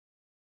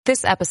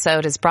This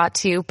episode is brought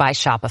to you by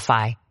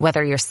Shopify.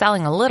 Whether you're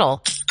selling a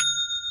little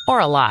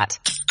or a lot,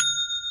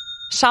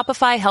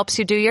 Shopify helps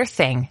you do your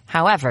thing,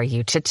 however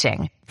you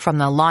cha-ching. From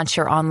the launch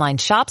your online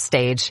shop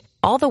stage,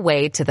 all the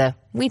way to the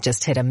we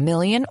just hit 1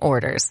 million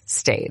orders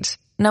stage.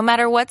 No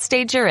matter what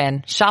stage you're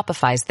in,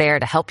 Shopify's there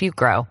to help you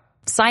grow.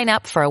 Sign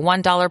up for a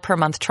 $1 per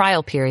month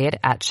trial period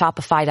at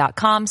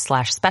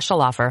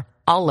shopify.com/special offer,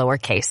 all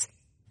lowercase.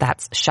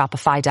 That's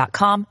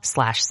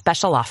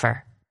shopify.com/special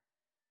offer.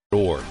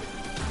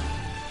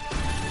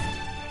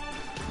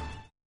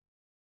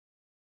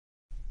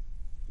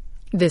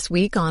 This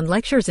week on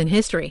Lectures in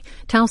History,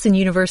 Towson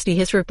University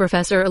history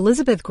professor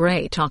Elizabeth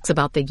Gray talks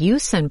about the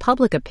use and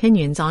public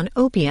opinions on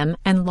opium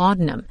and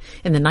laudanum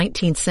in the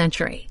 19th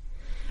century.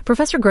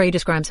 Professor Gray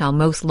describes how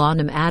most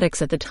laudanum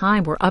addicts at the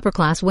time were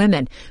upper-class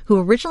women who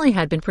originally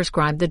had been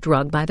prescribed the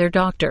drug by their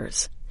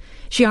doctors.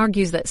 She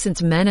argues that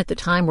since men at the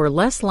time were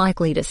less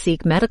likely to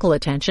seek medical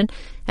attention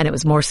and it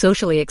was more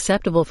socially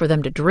acceptable for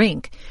them to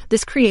drink,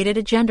 this created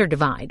a gender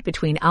divide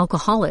between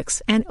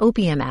alcoholics and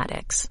opium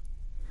addicts.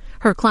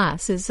 Her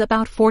class is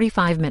about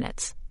 45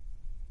 minutes.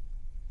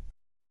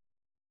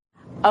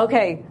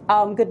 Okay,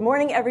 good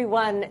morning,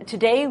 everyone.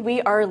 Today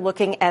we are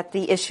looking at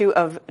the issue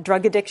of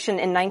drug addiction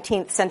in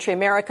 19th century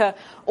America,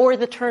 or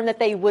the term that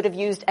they would have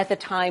used at the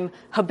time,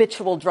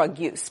 habitual drug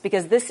use,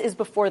 because this is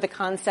before the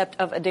concept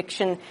of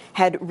addiction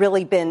had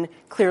really been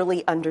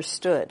clearly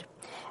understood.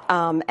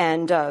 So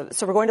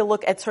we're going to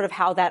look at sort of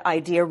how that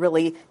idea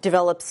really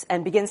develops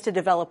and begins to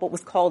develop what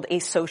was called a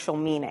social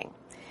meaning.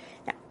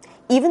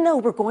 Even though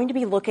we're going to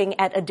be looking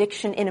at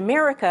addiction in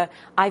America,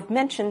 I've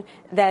mentioned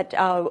that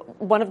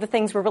one of the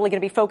things we're really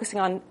going to be focusing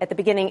on at the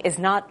beginning is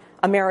not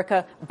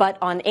America, but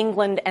on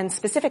England, and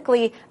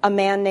specifically a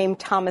man named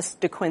Thomas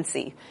De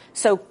Quincey.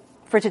 So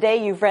for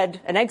today, you've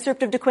read an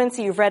excerpt of De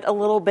Quincey. You've read a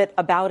little bit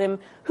about him.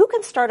 Who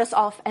can start us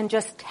off and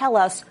just tell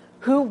us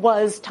who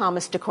was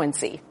Thomas De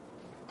Quincey?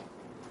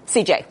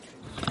 CJ.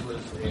 He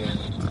was an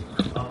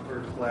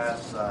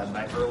upper-class,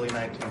 early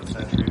 19th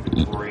century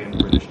Victorian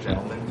British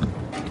gentleman.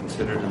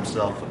 Considered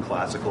himself a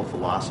classical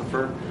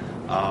philosopher,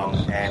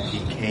 and he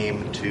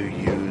came to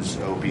use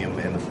opium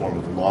in the form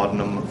of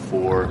laudanum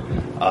for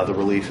the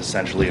relief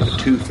essentially of a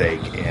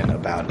toothache in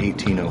about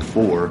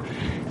 1804,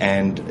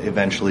 and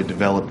eventually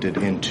developed it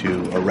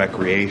into a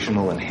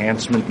recreational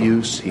enhancement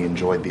use. He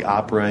enjoyed the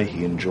opera,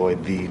 he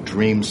enjoyed the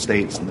dream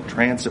states and the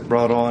trance it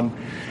brought on,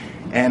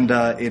 and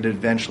it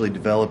eventually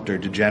developed or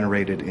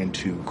degenerated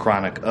into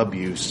chronic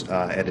abuse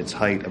at its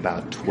height,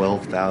 about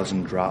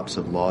 12,000 drops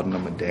of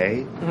laudanum a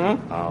day,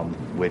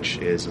 which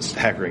is a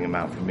staggering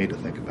amount for me to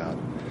think about.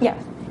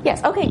 Yes.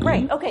 Okay,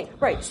 great. Okay,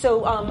 right.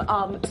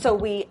 So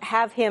we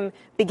have him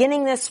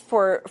beginning this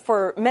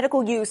for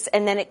medical use,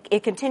 and then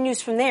it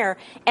continues from there.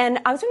 And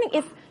I was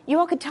wondering if you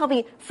all could tell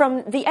me,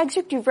 from the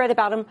excerpt you've read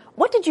about him,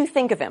 what did you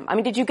think of him? I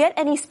mean, did you get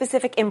any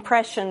specific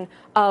impression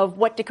of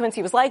what De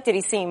Quincey was like? Did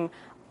he seem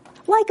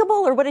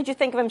likable, or what did you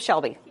think of him,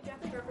 Shelby? He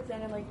definitely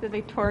represented like the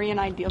Victorian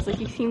ideals. Like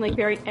he seemed like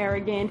very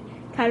arrogant,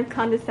 kind of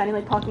condescending,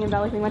 like talking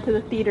about like we went to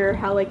the theater,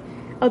 how like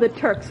the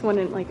Turks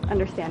wouldn't like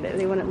understand it,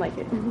 they wouldn't like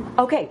it.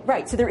 Okay,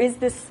 right. So there is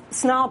this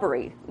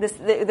snobbery,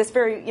 this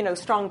very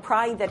strong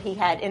pride that he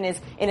had in his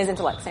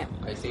intellect. Sam.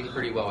 I seem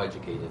pretty well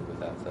educated with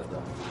that said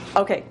though.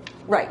 Okay,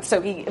 right. So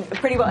he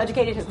pretty well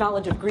educated. His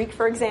knowledge of Greek,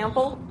 for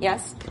example.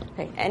 Yes.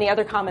 Okay. Any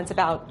other comments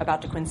about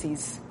De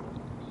Quincey's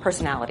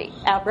personality?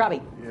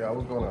 Robbie. Yeah, I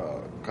was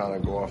gonna kind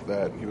of go off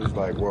that. He was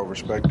like well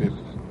respected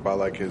by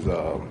like his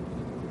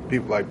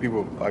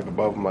people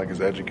above him, like his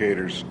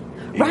educators,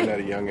 even at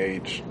a young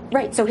age.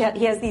 Right. So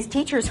he has these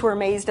teachers who are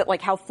amazed at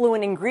like how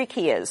fluent in Greek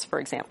he is, for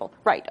example.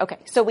 Right. Okay.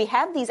 So we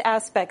have these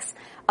aspects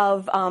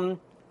of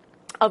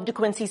De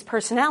Quincey's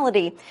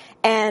personality,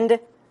 and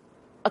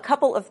a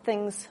couple of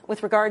things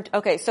with regard.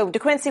 Okay. So De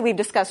Quincey, we've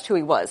discussed who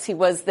he was. He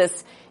was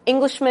this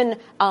Englishman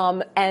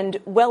and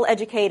well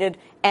educated,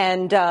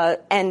 and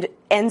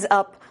ends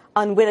up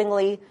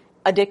unwittingly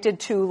addicted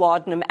to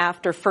laudanum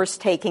after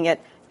first taking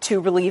it to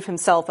relieve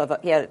himself of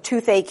he had a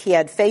toothache, he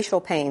had facial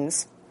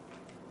pains.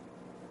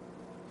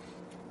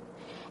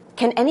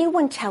 Can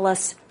anyone tell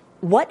us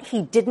what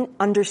he didn't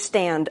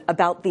understand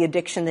about the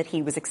addiction that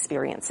he was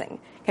experiencing?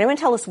 Can anyone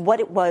tell us what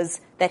it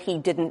was that he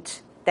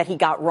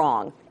got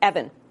wrong?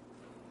 Evan.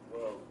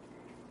 Well,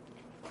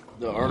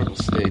 the article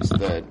states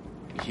that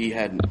he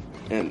had,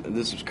 and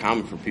this was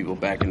common for people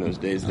back in those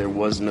days, there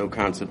was no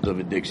concept of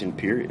addiction,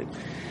 period.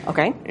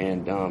 Okay.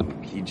 And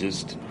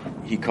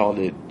he called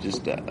it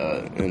just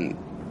an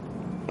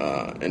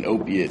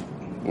opiate,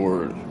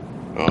 or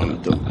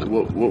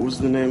what was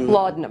the name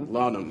of it?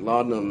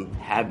 Laudanum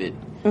habit.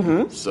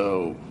 Mm-hmm.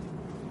 So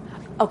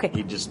okay.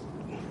 He just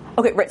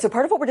Okay, right. So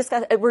part of what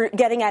we're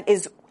getting at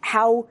is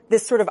how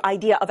this sort of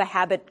idea of a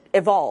habit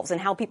evolves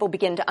and how people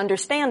begin to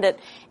understand it.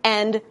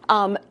 And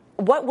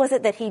what was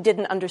it that he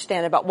didn't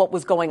understand about what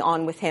was going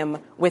on with him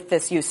with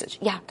this usage?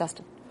 Yeah,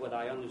 Dustin. What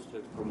I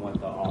understood from what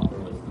the author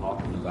was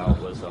talking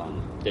about was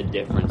the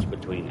difference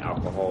between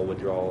alcohol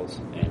withdrawals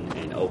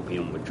and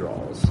opium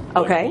withdrawals.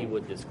 Okay. What he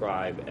would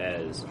describe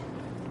as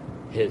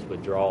his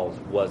withdrawals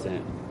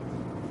wasn't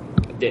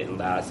didn't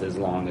last as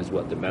long as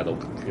what the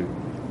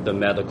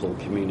medical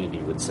community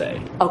would say.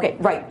 Okay,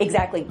 right,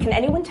 exactly. Can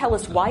anyone tell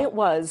us why it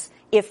was,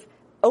 if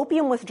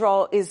opium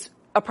withdrawal is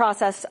a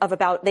process of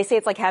about, they say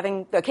it's like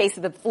having a case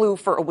of the flu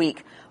for a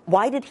week,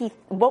 why did he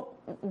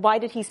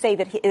say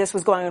that this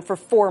was going on for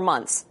 4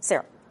 months?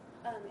 Sarah?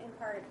 In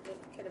part, it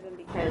could have been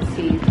because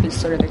he was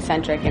sort of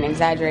eccentric and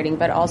exaggerating,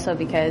 but also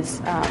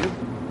because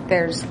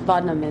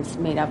laudanum is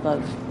made up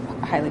of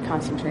highly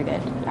concentrated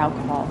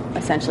alcohol,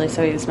 essentially,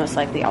 so he was most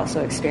likely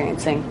also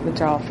experiencing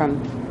withdrawal from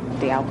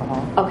the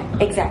alcohol.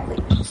 Okay, exactly.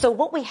 So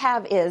what we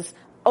have is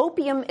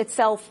opium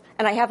itself,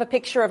 and I have a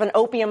picture of an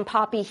opium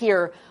poppy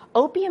here.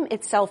 Opium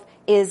itself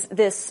is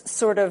this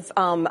sort of,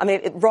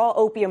 raw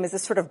opium is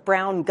this sort of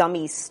brown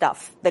gummy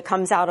stuff that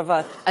comes out of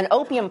an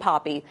opium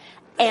poppy,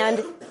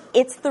 and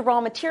it's the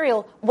raw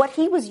material. What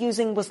he was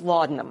using was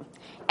laudanum.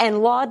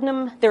 And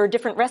laudanum, there are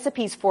different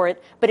recipes for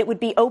it, but it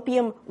would be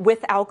opium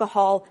with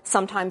alcohol,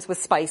 sometimes with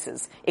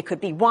spices. It could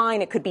be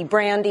wine, it could be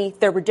brandy,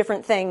 there were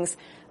different things.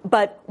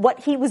 But what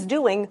he was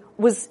doing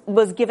was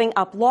giving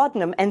up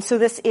laudanum, and so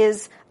this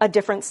is a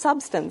different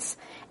substance.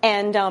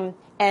 And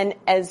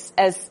as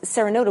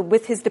Sarah noted,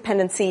 with his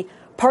dependency,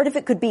 part of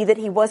it could be that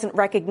he wasn't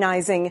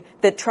recognizing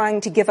that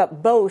trying to give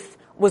up both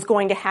was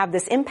going to have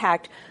this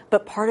impact,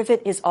 but part of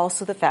it is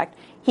also the fact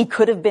he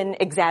could have been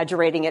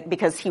exaggerating it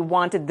because he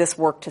wanted this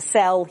work to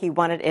sell, he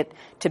wanted it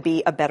to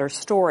be a better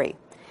story.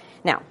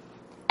 Now,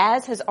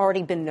 as has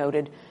already been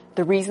noted,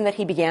 the reason that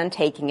he began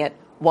taking it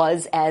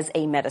was as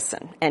a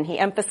medicine, and he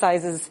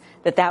emphasizes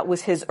that that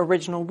was his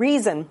original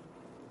reason.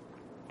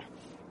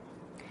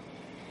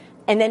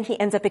 And then he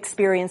ends up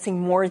experiencing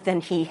more than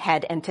he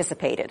had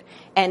anticipated.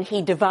 And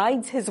he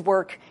divides his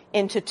work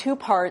into 2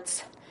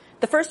 parts.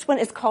 The first one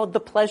is called The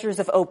Pleasures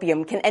of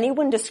Opium. Can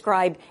anyone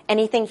describe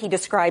anything he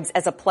describes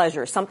as a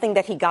pleasure, something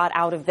that he got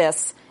out of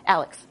this?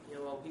 Alex? Yeah,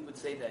 well, he would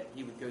say that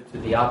he would go to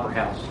the opera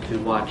house to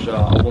watch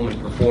a woman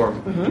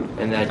perform,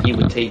 and that he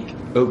would take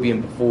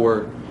opium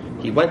before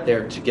he went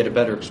there to get a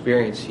better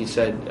experience. He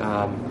said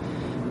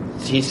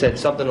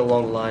something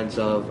along the lines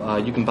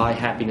of, you can buy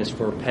happiness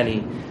for a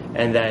penny,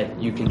 and that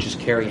you can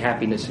just carry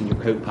happiness in your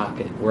coat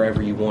pocket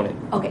wherever you want it.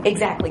 Okay,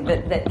 exactly.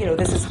 That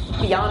this is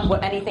beyond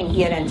what anything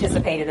he had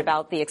anticipated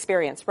about the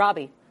experience.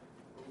 Robbie?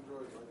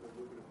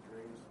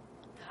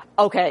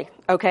 Okay.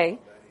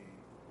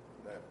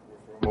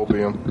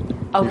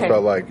 Opium. Okay. He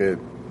felt like it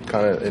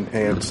kind of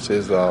enhanced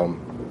his,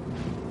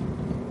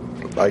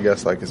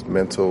 his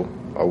mental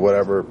or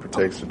whatever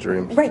pertains to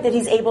dreams. Right, that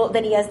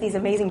he has these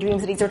amazing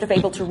dreams, that he's sort of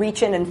able to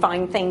reach in and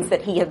find things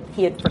that he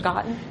had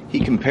forgotten. He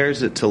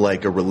compares it to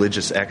like a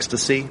religious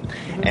ecstasy,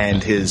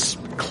 and his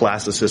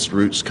classicist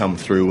roots come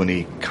through when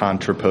he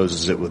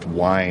contraposes it with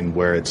wine,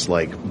 where it's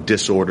like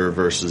disorder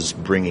versus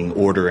bringing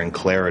order and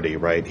clarity,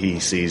 right? He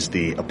sees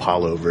the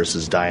Apollo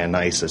versus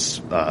Dionysus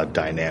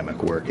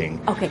dynamic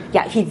working. Okay,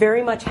 yeah, he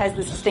very much has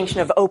this distinction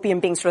of opium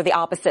being sort of the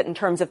opposite in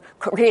terms of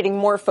creating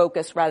more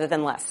focus rather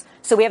than less.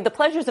 So we have the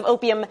pleasures of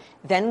opium,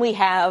 then we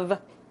have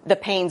the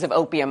pains of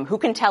opium. Who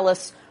can tell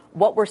us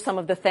what were some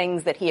of the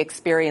things that he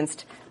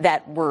experienced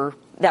that were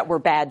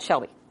bad?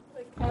 Shelby?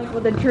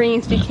 Well, the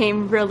dreams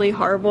became really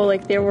horrible.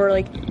 Like they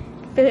were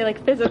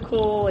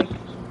physical, and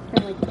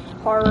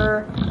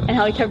horror, and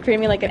how he kept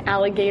dreaming like an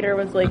alligator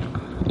was like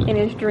in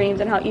his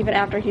dreams, and how even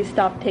after he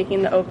stopped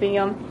taking the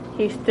opium,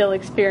 he still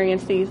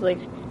experienced these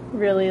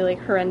really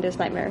horrendous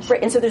nightmares.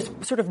 Right, and so there's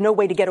sort of no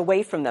way to get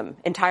away from them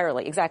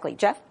entirely. Exactly,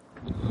 Jeff?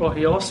 Well,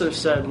 he also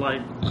said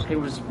when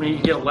you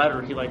get a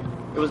letter,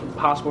 it was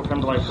impossible for him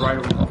to write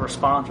a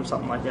response or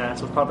something like that.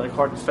 So it's probably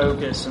hard to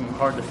focus and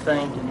hard to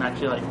think and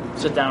actually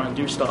sit down and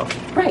do stuff.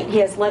 Right. He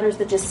has letters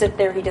that just sit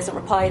there. He doesn't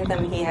reply to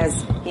them. He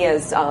has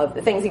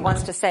things he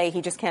wants to say.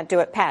 He just can't do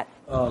it. Pat?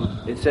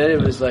 It said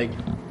it was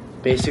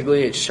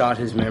basically it shot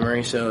his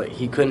memory, so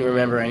he couldn't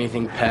remember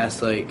anything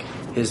past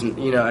his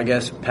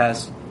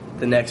past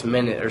the next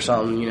minute or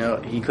something,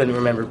 he couldn't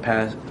remember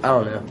past, I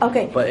don't know.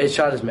 Okay. But it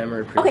shot his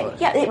memory pretty much.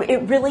 Yeah,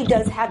 it really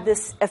does have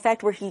this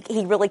effect where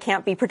he really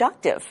can't be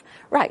productive.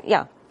 Right,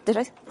 yeah. Did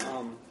I?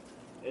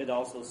 It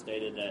also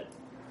stated that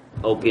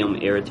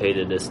opium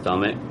irritated his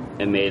stomach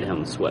and made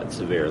him sweat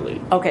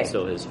severely. Okay.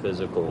 So his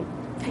physical,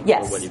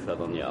 yes, or what he felt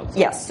on the outside.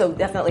 Yes, so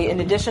definitely, in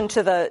addition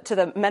to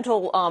the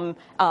mental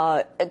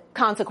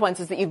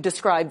consequences that you've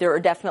described, there are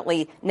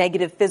definitely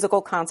negative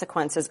physical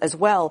consequences as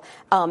well.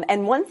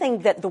 And one thing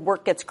that the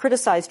work gets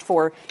criticized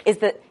for is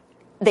that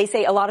they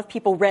say a lot of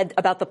people read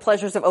about the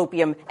pleasures of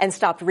opium and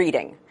stopped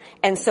reading.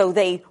 And so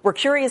they were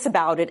curious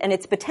about it and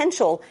its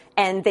potential,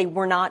 and they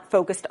were not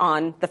focused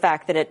on the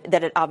fact that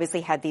it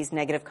obviously had these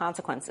negative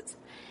consequences.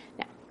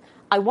 Now,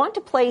 I want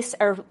to place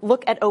or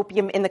look at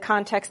opium in the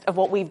context of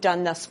what we've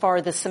done thus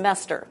far this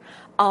semester.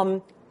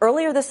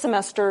 Earlier this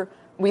semester,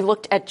 we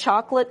looked at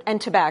chocolate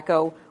and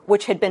tobacco,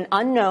 which had been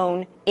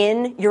unknown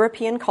in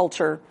European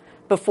culture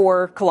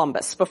before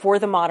Columbus, before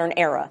the modern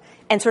era,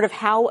 and sort of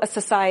how a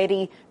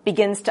society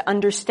begins to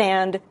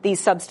understand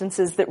these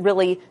substances that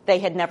really they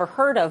had never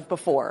heard of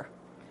before.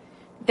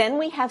 Then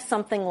we have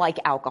something like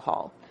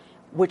alcohol.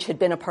 which had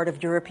been a part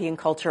of European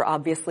culture,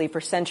 obviously,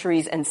 for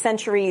centuries and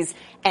centuries,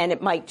 and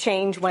it might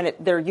change when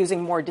they're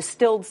using more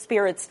distilled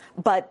spirits,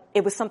 but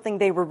it was something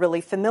they were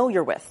really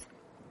familiar with.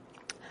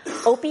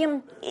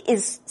 Opium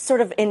is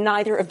sort of in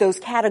neither of those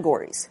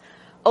categories.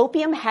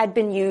 Opium had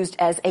been used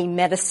as a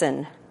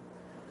medicine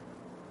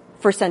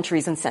for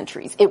centuries and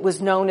centuries. It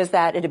was known as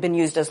that. It had been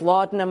used as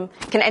laudanum.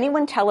 Can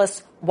anyone tell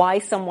us why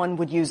someone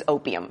would use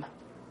opium?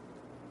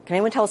 Can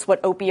anyone tell us what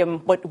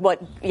opium,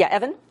 yeah,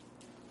 Evan?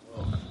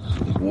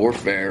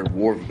 Warfare,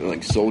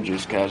 like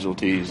soldiers'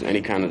 casualties,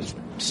 any kind of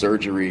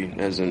surgery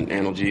as an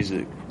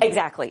analgesic.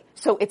 Exactly.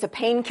 So it's a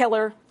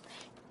painkiller.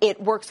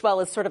 It works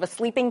well as sort of a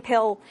sleeping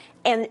pill.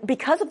 And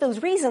because of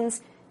those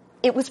reasons,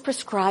 it was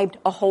prescribed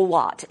a whole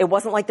lot. It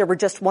wasn't like there were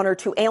just one or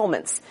two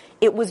ailments.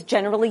 It was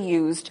generally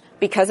used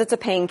because it's a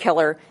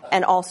painkiller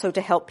and also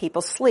to help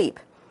people sleep.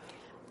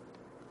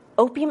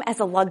 Opium as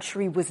a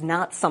luxury was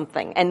not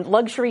something, and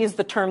luxury is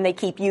the term they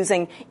keep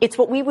using. It's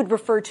what we would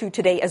refer to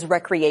today as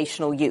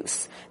recreational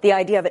use. The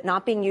idea of it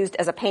not being used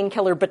as a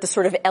painkiller, but to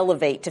sort of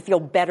elevate, to feel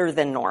better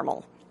than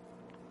normal.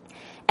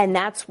 And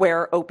that's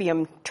where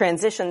opium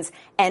transitions,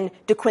 and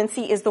De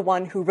Quincey is the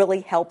one who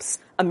really helps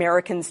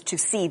Americans to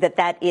see that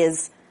that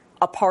is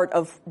a part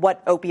of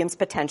what opium's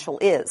potential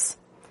is.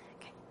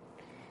 Okay.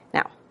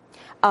 Now,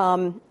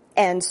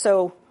 and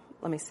so,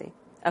 let me see.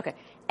 Okay.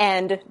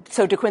 And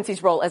so De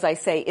Quincey's role, as I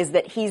say, is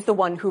that he's the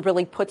one who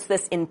really puts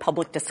this in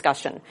public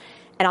discussion.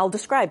 And I'll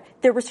describe,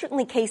 there were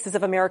certainly cases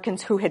of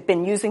Americans who had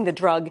been using the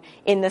drug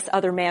in this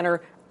other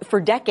manner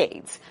for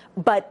decades,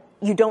 but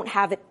you don't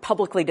have it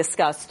publicly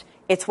discussed.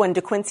 It's when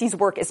De Quincey's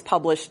work is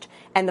published,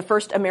 and the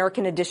first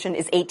American edition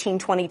is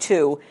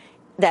 1822,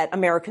 that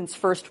Americans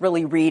first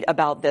really read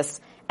about this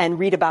and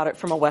read about it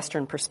from a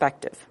Western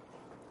perspective.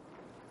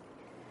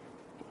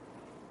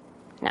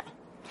 Now,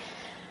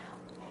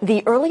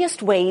 the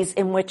earliest ways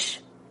in which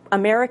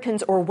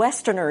Americans or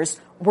Westerners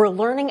were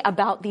learning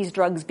about these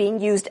drugs being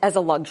used as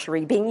a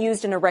luxury, being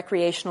used in a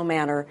recreational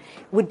manner,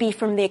 would be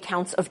from the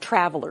accounts of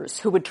travelers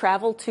who would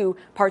travel to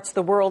parts of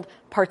the world,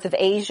 parts of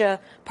Asia,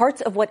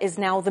 parts of what is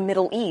now the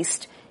Middle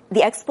East.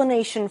 The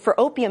explanation for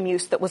opium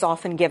use that was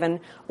often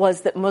given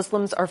was that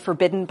Muslims are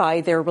forbidden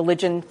by their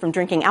religion from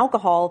drinking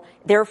alcohol,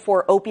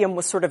 therefore opium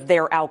was sort of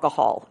their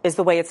alcohol, is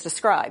the way it's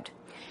described.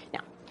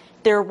 Now,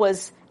 there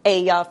was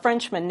a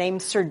Frenchman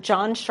named Sir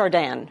John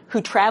Chardin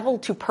who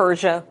traveled to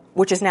Persia,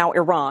 which is now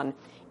Iran,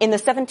 in the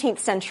 17th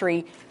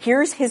century.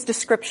 Here's his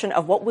description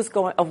of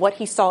what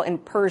he saw in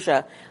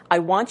Persia. I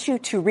want you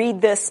to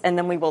read this, and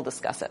then we will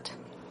discuss it.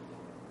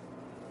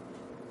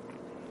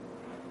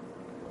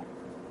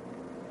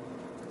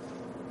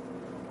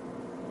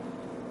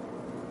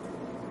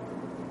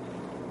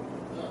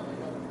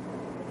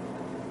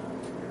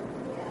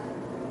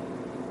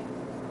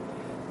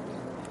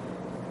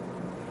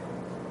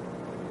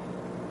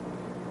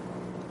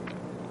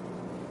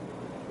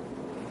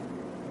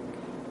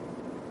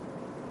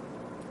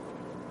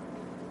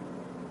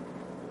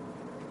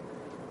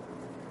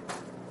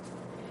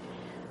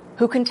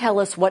 Who can tell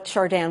us what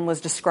Chardin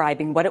was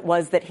describing, what it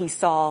was that he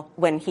saw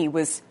when he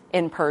was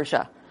in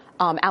Persia?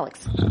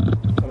 Alex.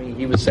 I mean,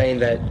 he was saying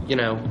that,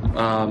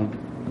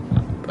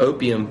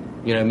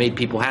 opium, made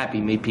people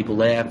happy, made people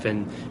laugh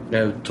and,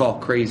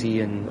 talk crazy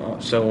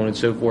and so on and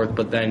so forth.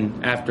 But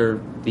then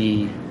after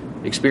the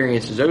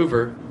experience is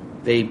over,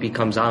 they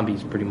become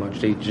zombies pretty much.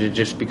 They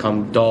just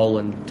become dull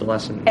and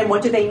dulcet. And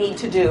what do they need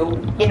to do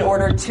in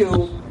order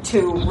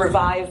to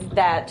revive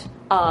that,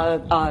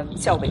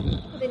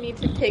 Selby? They need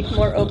to take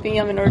more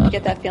opium in order to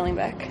get that feeling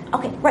back.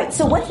 Okay, right.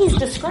 So what he's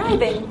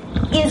describing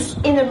is,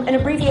 in an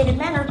abbreviated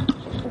manner,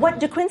 what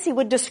De Quincey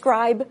would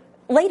describe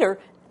later,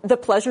 the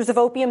pleasures of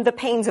opium, the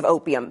pains of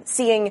opium,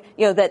 seeing,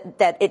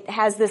 that it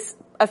has this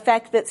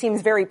effect that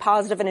seems very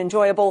positive and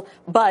enjoyable,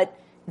 but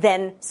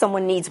then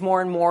someone needs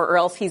more and more, or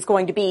else he's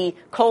going to be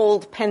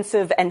cold,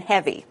 pensive, and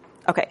heavy.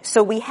 Okay,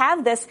 so we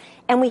have this,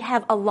 and we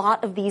have a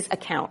lot of these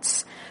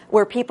accounts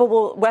where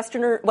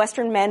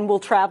Western men will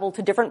travel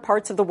to different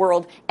parts of the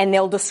world, and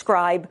they'll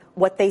describe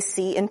what they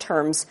see in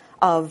terms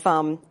of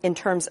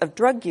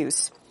drug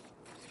use.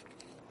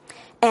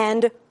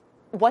 And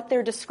what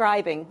they're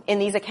describing in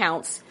these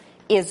accounts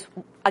is,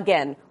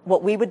 again,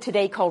 what we would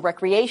today call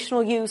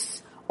recreational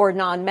use or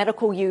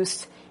non-medical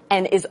use,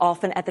 and is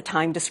often at the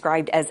time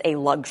described as a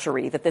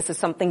luxury, that this is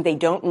something they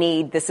don't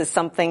need, this is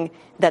something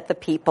that the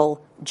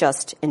people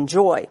just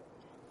enjoy.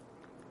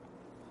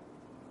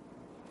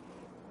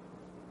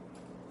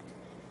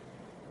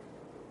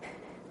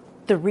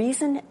 The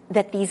reason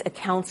that these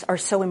accounts are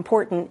so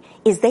important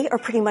is they are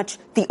pretty much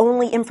the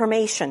only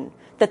information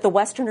that the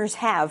Westerners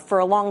have for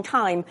a long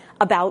time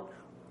about,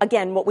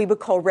 again, what we would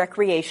call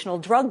recreational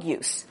drug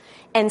use.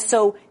 And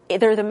so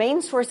they're the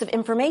main source of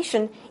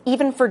information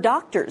even for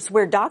doctors,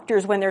 where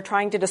doctors, when they're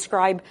trying to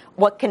describe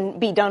what can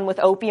be done with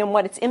opium,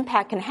 what its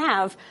impact can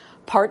have,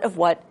 part of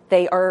what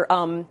they are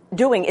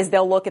doing is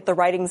they'll look at the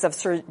writings of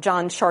Sir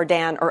John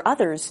Chardin or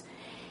others.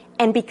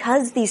 And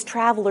because these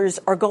travelers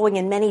are going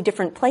in many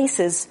different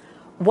places,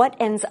 what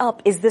ends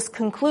up is this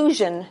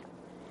conclusion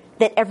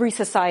that every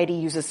society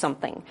uses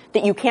something,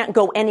 that you can't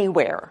go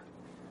anywhere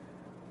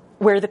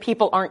where the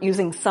people aren't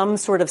using some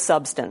sort of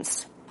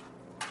substance,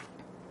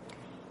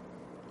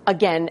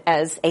 again,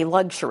 as a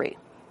luxury.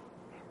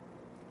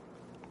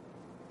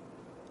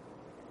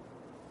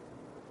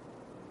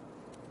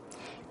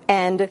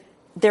 And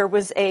there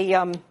was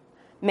a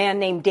man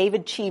named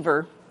David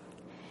Cheever.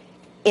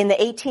 In the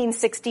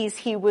 1860s,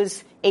 he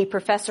was a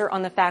professor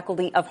on the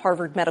faculty of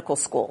Harvard Medical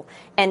School.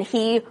 And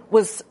he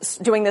was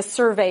doing this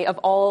survey of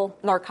all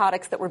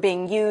narcotics that were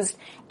being used.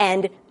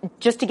 And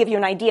just to give you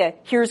an idea,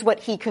 here's what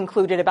he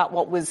concluded about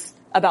what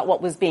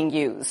was being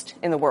used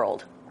in the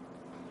world.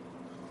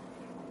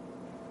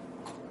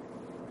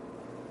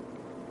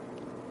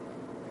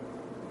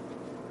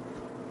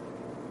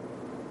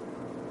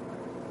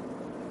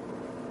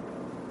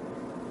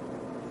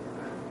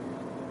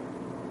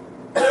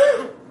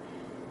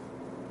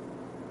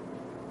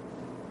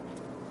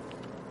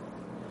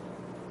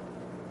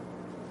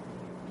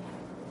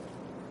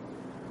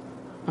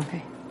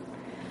 Okay.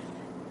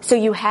 So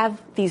you have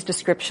these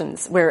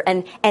descriptions where,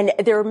 and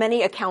there are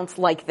many accounts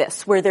like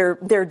this, where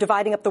they're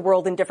dividing up the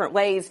world in different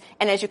ways.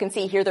 And as you can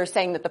see here, they're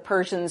saying that the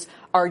Persians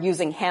are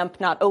using hemp,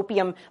 not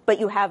opium, but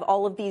you have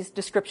all of these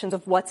descriptions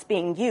of what's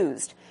being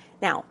used.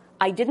 Now,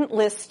 I didn't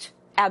list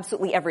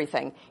absolutely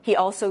everything. He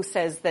also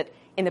says that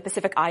in the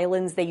Pacific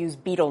Islands, they use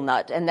betel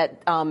nut, and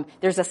that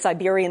there's a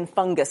Siberian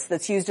fungus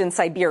that's used in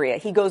Siberia.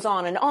 He goes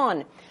on and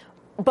on.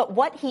 But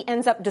what he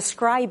ends up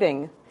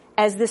describing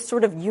as this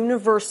sort of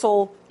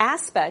universal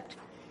aspect,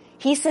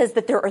 he says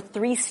that there are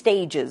 3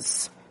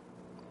 stages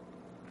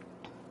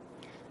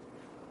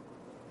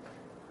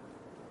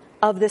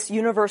of this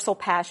universal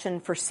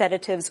passion for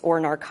sedatives or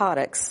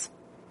narcotics.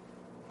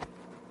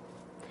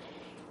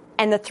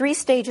 And the 3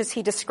 stages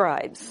he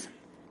describes.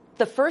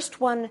 The first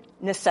one,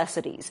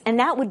 necessities, and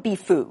that would be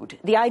food,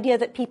 the idea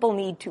that people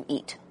need to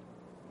eat.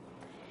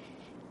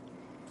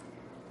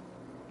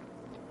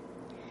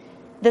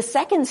 The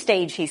second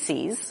stage he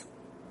sees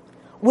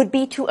would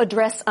be to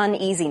address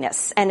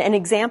uneasiness. And an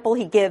example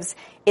he gives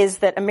is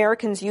that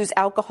Americans use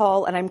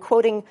alcohol, and I'm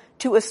quoting,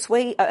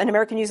 an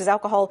American uses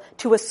alcohol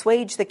to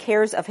assuage the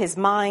cares of his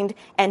mind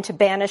and to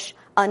banish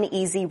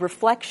uneasy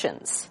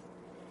reflections.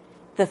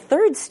 The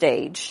third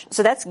stage,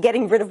 so that's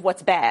getting rid of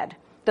what's bad.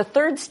 The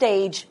third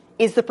stage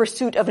is the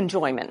pursuit of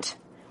enjoyment.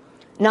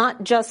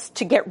 Not just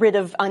to get rid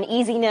of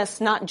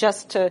uneasiness, not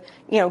just to,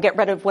 get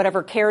rid of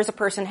whatever cares a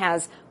person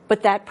has,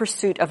 but that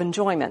pursuit of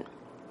enjoyment.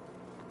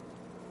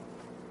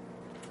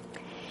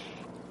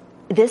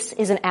 This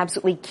is an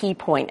absolutely key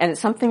point, and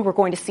it's something we're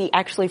going to see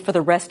actually for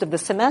the rest of the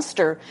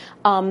semester,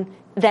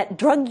 that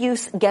drug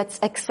use gets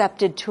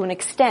accepted to an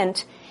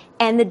extent,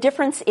 and the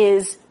difference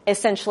is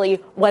essentially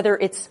whether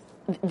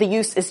the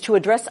use is to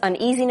address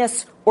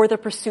uneasiness or the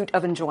pursuit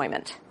of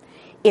enjoyment.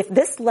 If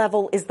this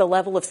level is the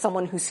level of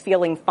someone who's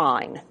feeling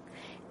fine,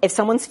 if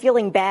someone's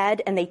feeling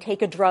bad and they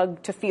take a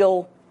drug to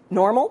feel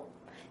normal,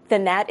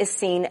 then that is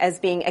seen as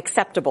being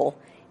acceptable.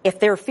 If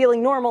they're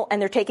feeling normal and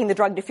they're taking the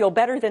drug to feel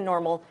better than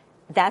normal,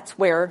 that's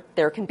where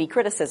there can be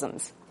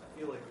criticisms. I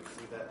feel like we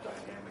see that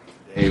dynamic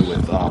today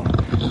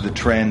with the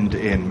trend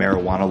in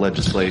marijuana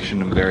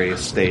legislation in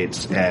various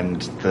states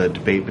and the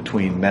debate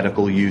between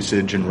medical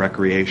usage and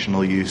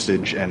recreational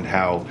usage, and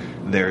how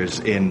there's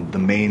in the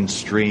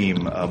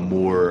mainstream a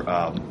more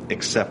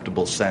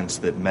acceptable sense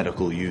that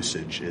medical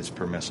usage is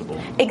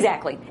permissible.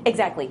 Exactly.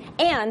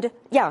 And,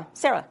 yeah,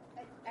 Sarah.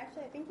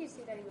 Actually, I think you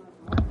see that even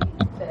with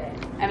morphine today.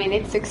 I mean,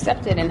 it's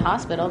accepted in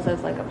hospitals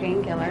as like a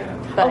painkiller,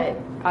 but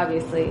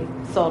obviously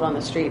sold on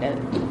the street at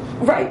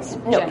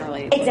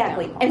generally.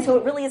 Exactly. And so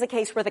it really is a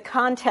case where the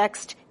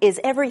context is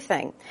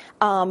everything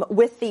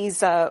with these.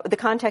 The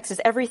context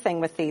is everything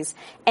with these.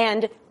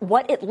 And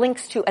what it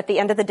links to at the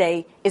end of the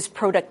day is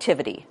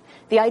productivity.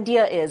 The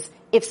idea is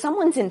if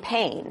someone's in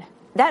pain,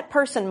 that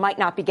person might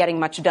not be getting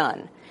much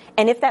done.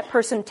 And if that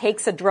person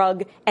takes a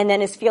drug and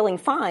then is feeling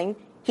fine,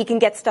 he can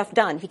get stuff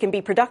done. He can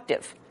be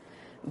productive.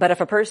 But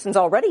if a person's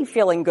already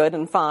feeling good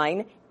and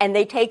fine, and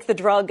they take the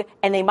drug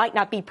and they might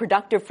not be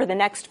productive for the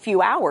next few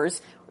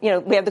hours,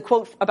 we have the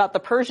quote about the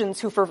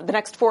Persians who for the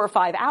next 4 or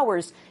 5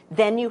 hours,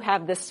 then you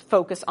have this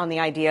focus on the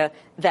idea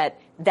that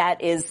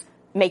is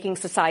making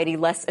society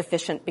less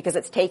efficient because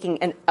it's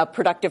taking a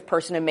productive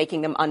person and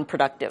making them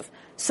unproductive.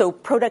 So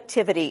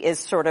productivity is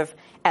sort of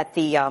at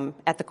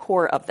the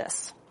core of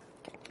this.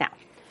 Okay, now,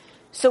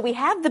 so we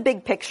have the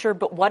big picture,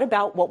 but what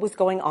about what was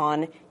going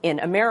on in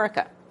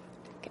America?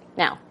 Okay,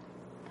 now.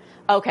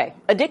 Okay,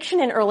 addiction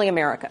in early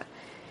America.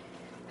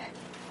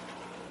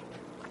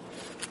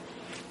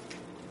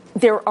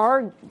 There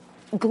are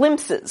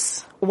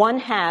glimpses one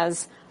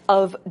has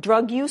of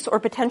drug use or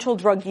potential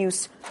drug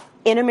use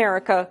in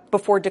America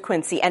before De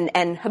Quincey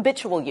and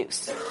habitual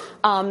use.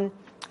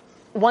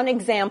 One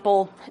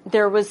example,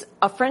 there was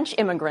a French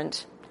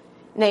immigrant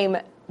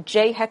named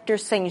J. Hector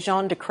St.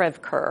 Jean de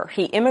Crèvecoeur.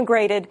 He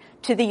immigrated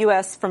to the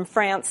U.S. from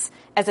France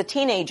as a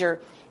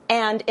teenager.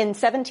 And in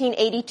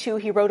 1782,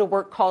 he wrote a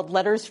work called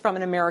Letters from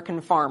an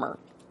American Farmer.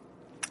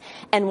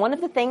 And one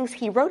of the things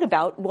he wrote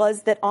about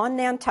was that on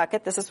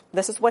Nantucket,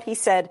 this is what he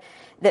said,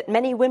 that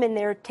many women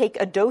there take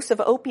a dose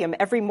of opium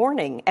every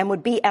morning and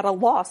would be at a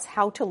loss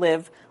how to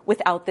live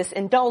without this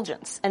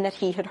indulgence, and that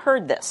he had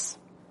heard this.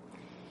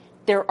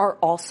 There are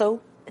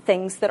also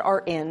things that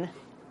are in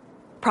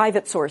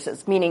private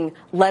sources, meaning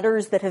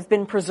letters that have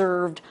been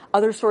preserved,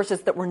 other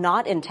sources that were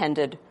not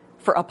intended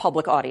for a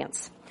public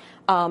audience.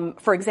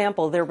 For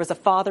example, there was a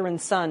father and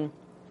son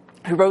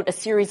who wrote a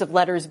series of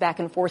letters back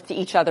and forth to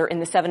each other in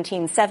the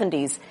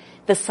 1770s.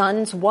 The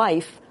son's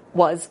wife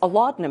was a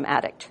laudanum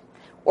addict,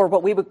 or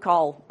what we would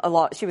call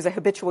she was a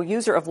habitual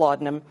user of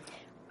laudanum.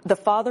 The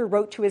father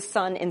wrote to his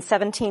son in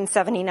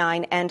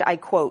 1779, and I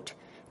quote,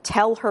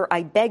 "Tell her,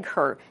 I beg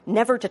her,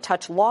 never to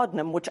touch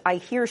laudanum, which I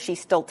hear she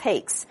still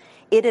takes.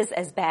 It is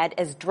as bad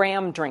as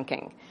dram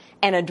drinking."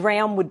 And a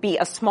dram would be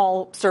a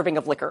small serving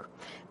of liquor.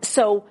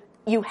 So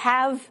you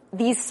have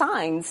these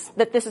signs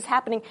that this is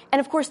happening. And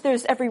of course,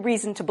 there's every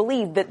reason to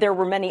believe that there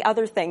were many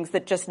other things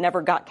that just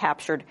never got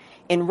captured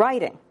in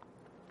writing.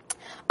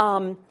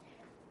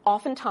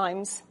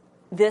 Oftentimes,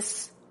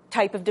 this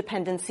type of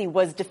dependency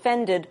was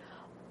defended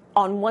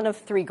on one of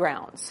three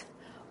grounds.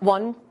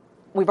 One,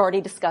 we've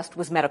already discussed,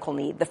 was medical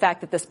need. The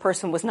fact that this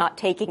person was not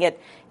taking it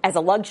as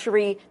a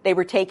luxury, they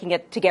were taking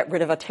it to get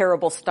rid of a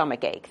terrible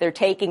stomach ache. They're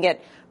taking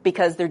it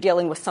because they're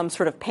dealing with some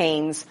sort of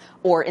pains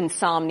or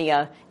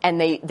insomnia, and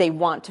they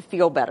want to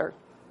feel better.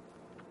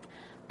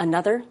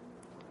 Another,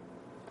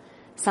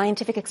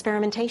 scientific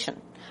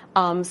experimentation.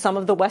 Some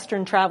of the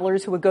Western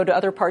travelers who would go to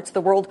other parts of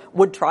the world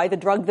would try the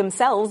drug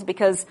themselves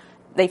because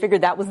they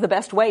figured that was the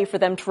best way for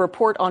them to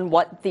report on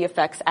what the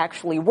effects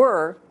actually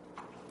were.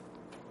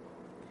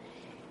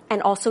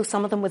 And also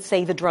some of them would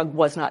say the drug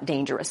was not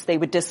dangerous. They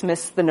would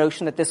dismiss the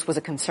notion that this was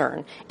a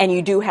concern. And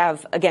you do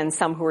have, again,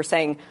 some who are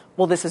saying,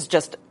 well, this is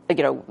just,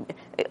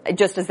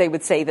 just as they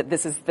would say that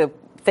this is the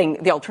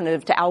thing, the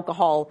alternative to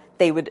alcohol,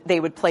 they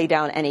would play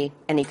down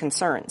any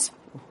concerns.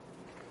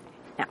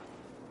 Now,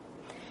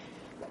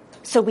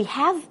 so we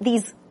have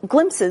these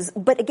glimpses,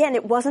 but again,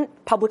 it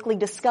wasn't publicly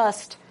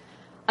discussed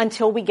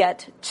until we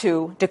get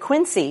to De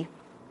Quincey.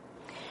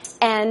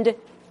 And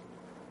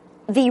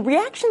the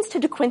reactions to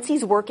De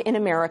Quincey's work in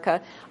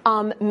America,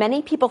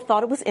 many people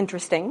thought it was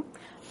interesting,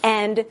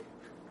 and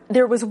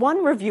there was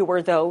one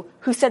reviewer, though,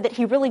 who said that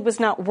he really was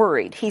not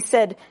worried. He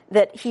said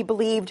that he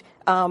believed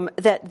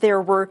that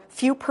there were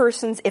few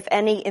persons, if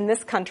any, in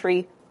this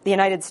country, the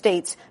United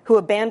States, who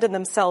abandoned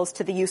themselves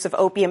to the use of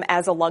opium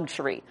as a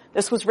luxury.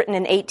 This was written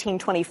in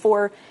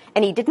 1824,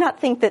 and he did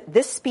not think that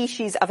this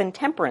species of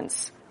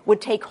intemperance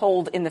would take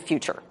hold in the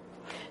future.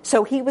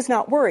 So he was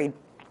not worried.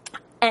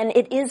 And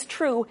it is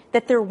true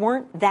that there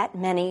weren't that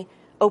many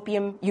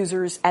opium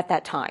users at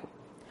that time.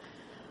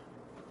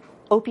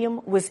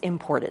 Opium was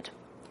imported.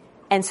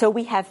 And so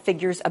we have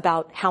figures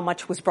about how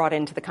much was brought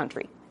into the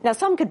country. Now,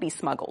 some could be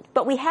smuggled,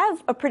 but we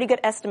have a pretty good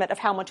estimate of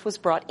how much was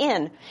brought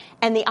in.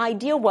 And the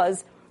idea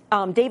was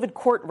David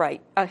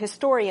Courtwright, a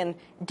historian,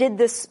 did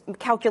this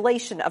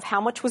calculation of how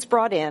much was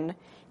brought in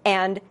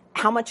and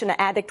how much an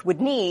addict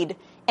would need.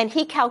 And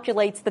he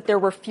calculates that there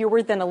were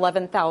fewer than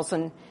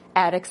 11,000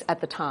 addicts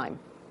at the time.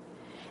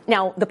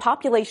 Now, the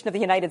population of the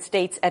United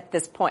States at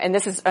this point, and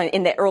this is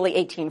in the early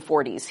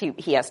 1840s,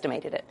 he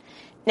estimated it.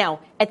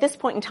 Now, at this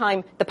point in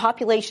time, the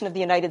population of the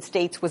United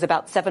States was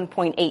about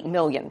 7.8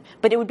 million,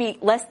 but it would be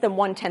less than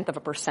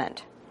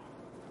 0.1%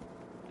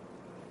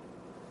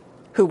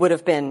 who would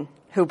have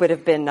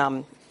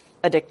been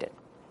addicted.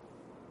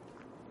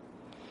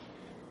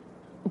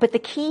 But the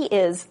key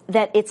is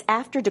that it's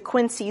after De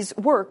Quincey's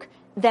work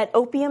that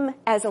opium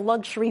as a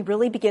luxury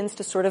really begins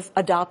to sort of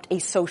adopt a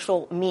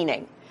social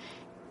meaning.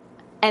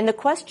 And the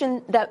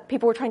question that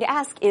people were trying to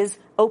ask is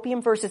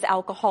opium versus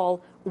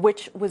alcohol,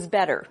 which was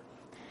better?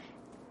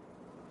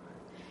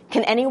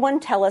 Can anyone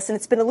tell us, and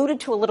it's been alluded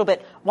to a little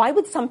bit, why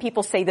would some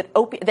people say that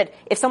that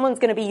if someone's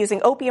going to be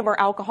using opium or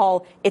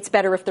alcohol, it's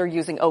better if they're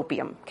using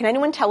opium? Can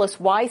anyone tell us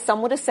why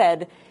some would have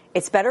said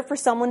it's better for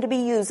someone to be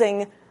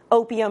using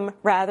opium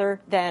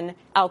rather than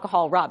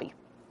alcohol? Robbie?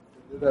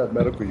 It did have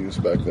medical use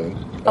back then.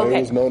 Okay.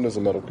 It was known as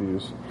a medical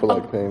use for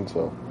pain,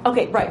 so.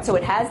 Okay, right. So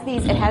it has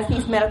these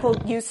medical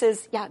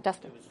uses. Yeah,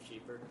 Dustin. It was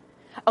cheaper.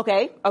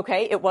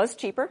 Okay, it was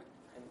cheaper.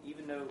 And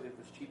even though it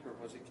was cheaper,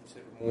 was it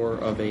considered more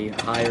of a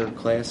higher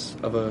class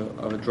of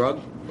a drug?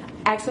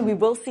 Actually, we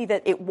will see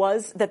that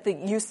the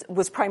use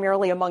was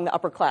primarily among the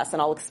upper class,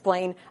 and I'll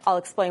explain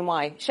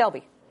why.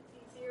 Shelby.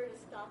 It's easier to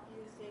stop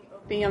using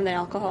opium than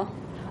alcohol.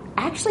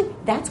 Actually,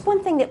 that's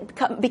one thing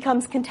that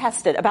becomes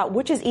contested about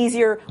which is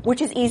easier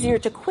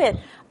to quit.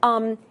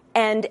 And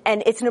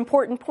it's an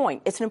important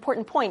point. It's an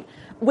important point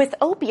with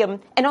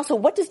opium. And also,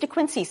 what does De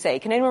Quincey say?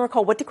 Can anyone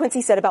recall what De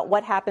Quincey said about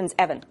what happens,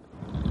 Evan?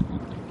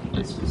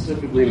 It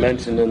specifically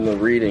mentioned in the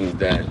reading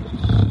that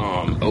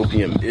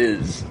opium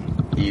is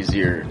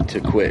easier to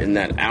quit, and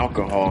that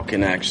alcohol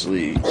can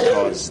actually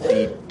cause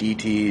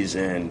DTs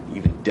and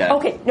even death.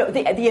 Okay, no,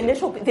 the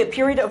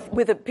period of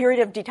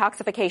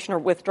detoxification or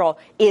withdrawal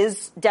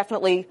is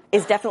definitely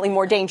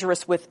more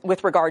dangerous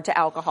with regard to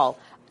alcohol.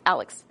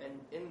 Alex. And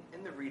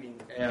in the reading,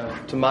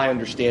 to my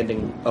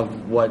understanding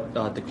of what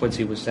De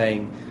Quincey was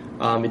saying,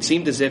 it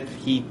seemed as if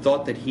he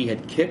thought that he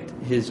had kicked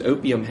his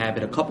opium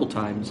habit a couple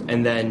times,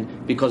 and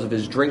then because of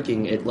his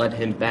drinking, it led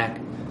him back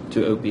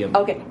to opium.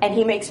 Okay, and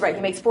he makes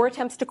 4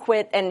 attempts to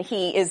quit, and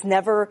he's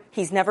never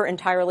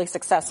entirely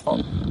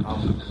successful.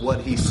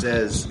 What he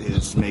says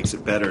makes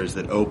it better is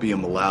that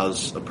opium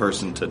allows a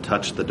person to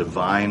touch the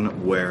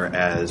divine,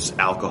 whereas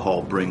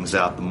alcohol brings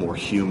out the more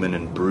human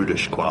and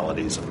brutish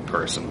qualities of a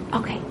person.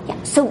 Okay,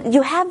 yeah. So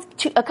you have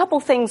a couple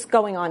things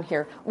going on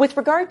here. With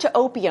regard to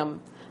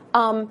opium,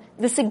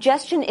 the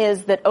suggestion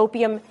is that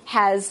opium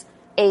has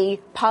a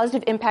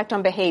positive impact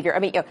on behavior. I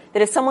mean,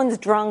 that if someone's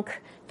drunk,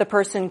 the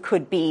person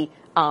could be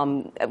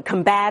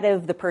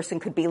combative, the person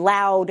could be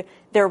loud.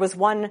 There was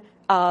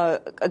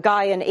a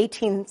guy in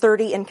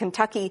 1830 in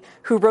Kentucky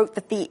who wrote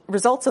that the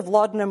results of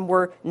laudanum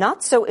were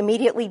not so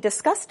immediately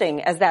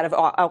disgusting as that of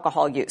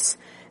alcohol use.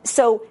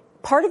 So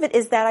part of it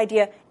is that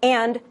idea,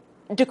 and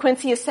De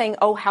Quincey is saying,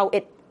 how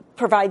it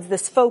provides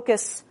this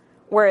focus,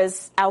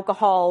 whereas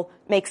alcohol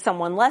makes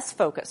someone less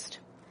focused.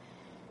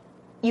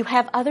 You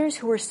have others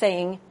who are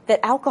saying that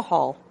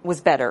alcohol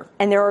was better,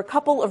 and there are a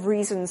couple of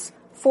reasons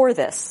for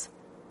this.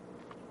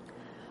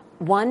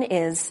 One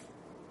is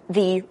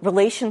the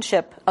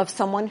relationship of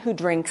someone who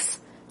drinks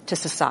to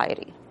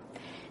society.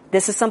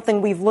 This is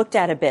something we've looked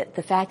at a bit.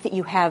 The fact that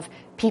you have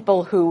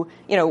people who,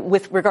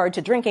 with regard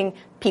to drinking,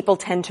 people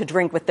tend to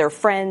drink with their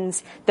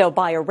friends. They'll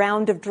buy a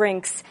round of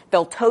drinks.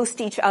 They'll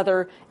toast each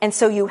other. And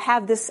so you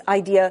have this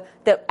idea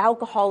that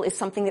alcohol is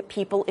something that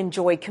people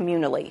enjoy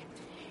communally.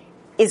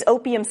 Is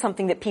opium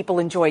something that people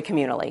enjoy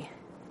communally?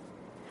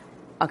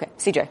 Okay,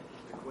 CJ.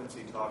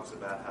 Quincy talks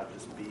about how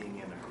just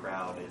being in a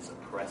crowd is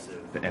oppressive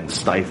and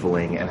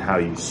stifling, and how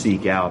you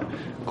seek out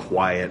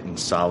quiet and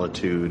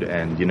solitude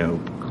and,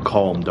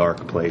 calm,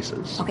 dark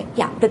places. Okay,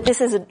 yeah, that this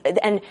is,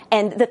 and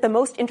that the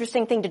most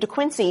interesting thing to De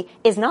Quincey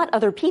is not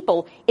other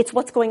people, it's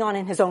what's going on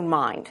in his own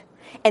mind.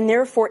 And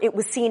therefore it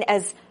was seen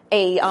as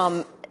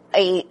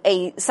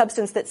a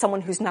substance that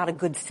someone who's not a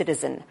good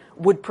citizen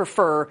would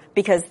prefer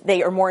because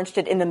they are more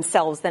interested in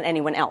themselves than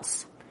anyone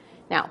else.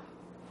 Now,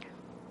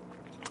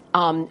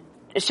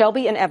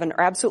 Shelby and Evan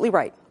are absolutely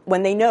right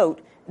when they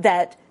note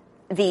that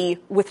the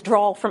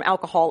withdrawal from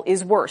alcohol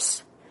is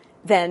worse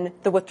than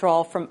the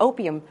withdrawal from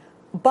opium.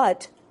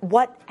 But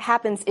what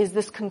happens is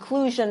this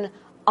conclusion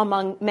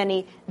among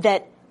many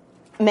that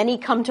many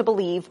come to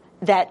believe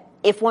that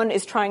if one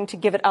is trying to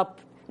give it up,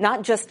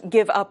 not just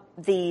give up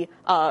in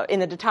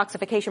the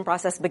detoxification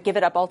process, but give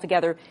it up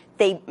altogether,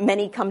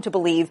 many come to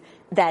believe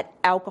that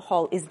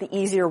alcohol is the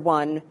easier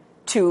one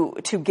to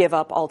give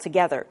up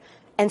altogether.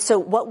 And so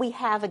what we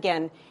have,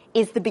 again,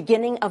 is the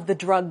beginning of the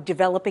drug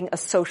developing a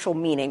social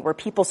meaning, where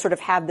people sort of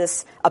have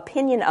this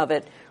opinion of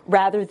it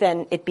rather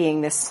than it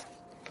being this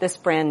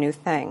brand new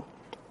thing.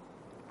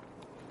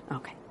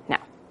 Okay,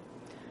 now,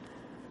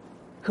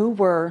 who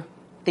were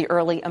the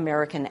early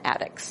American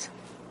addicts?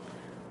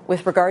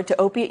 With regard to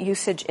opiate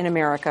usage in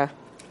America,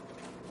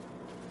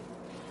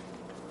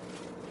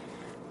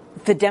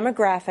 the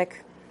demographic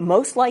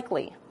most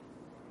likely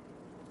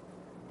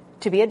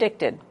to be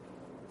addicted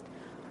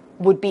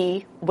would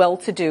be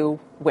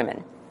well-to-do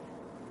women.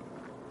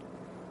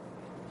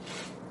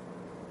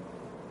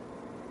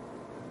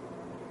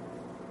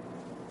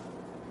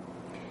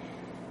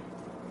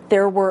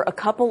 There were a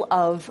couple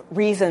of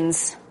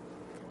reasons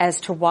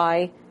as to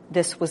why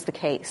this was the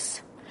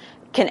case.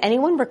 Can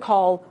anyone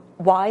recall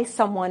why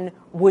someone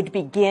would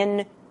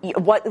begin,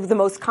 what the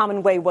most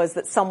common way was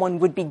that someone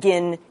would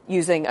begin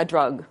using a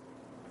drug?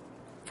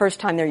 First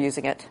time they're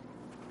using it.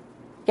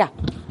 Yeah.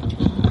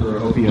 For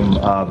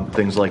opium,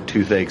 things like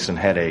toothaches and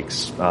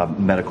headaches,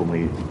 medical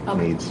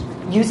needs.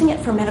 Using it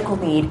for medical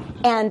need.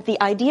 And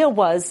the idea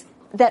was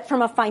that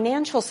from a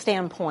financial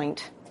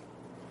standpoint,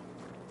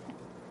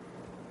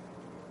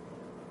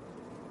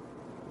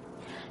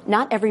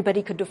 not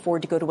everybody could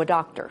afford to go to a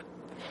doctor.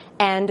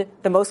 And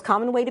the most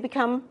common way to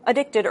become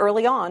addicted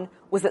early on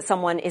was that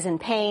someone is in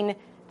pain,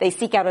 they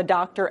seek out a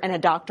doctor, and a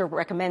doctor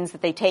recommends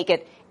that they take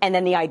it, and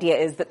then the idea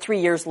is that 3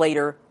 years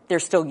later, they're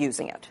still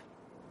using it.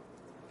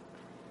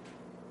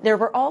 There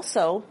were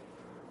also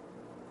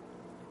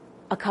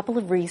a couple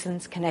of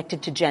reasons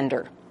connected to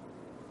gender.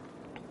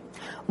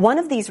 One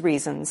of these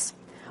reasons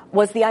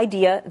was the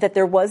idea that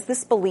there was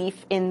this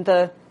belief in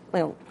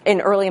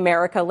early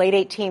America, late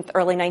 18th,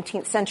 early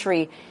 19th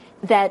century,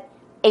 that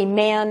a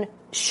man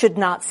should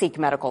not seek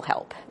medical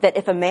help. That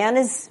if a man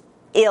is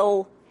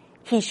ill,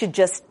 he should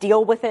just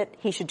deal with it.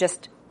 He should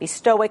just be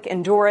stoic,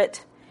 endure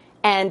it,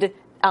 and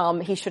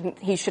he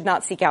should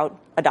not seek out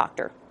a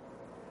doctor.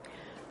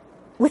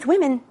 With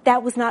women,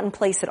 that was not in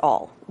place at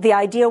all. The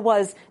idea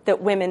was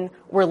that women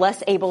were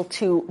less able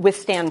to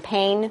withstand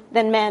pain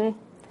than men,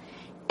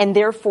 and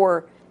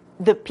therefore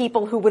the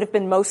people who would have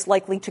been most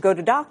likely to go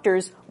to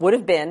doctors would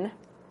have been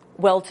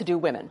well-to-do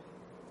women.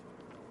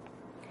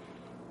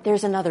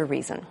 There's another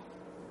reason.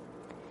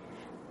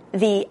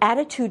 The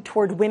attitude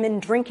toward women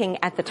drinking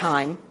at the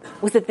time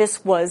was that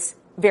this was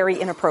very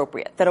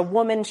inappropriate, that a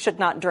woman should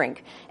not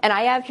drink. And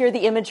I have here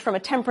the image from a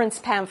temperance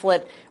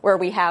pamphlet where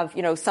we have,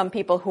 some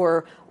people who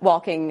are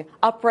walking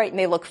upright and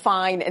they look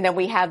fine, and then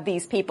we have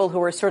these people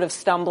who are sort of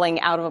stumbling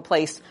out of a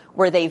place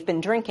where they've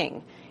been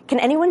drinking. Can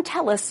anyone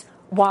tell us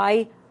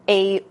why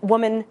a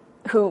woman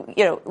who,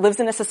 lives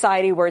in a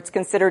society where it's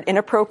considered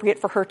inappropriate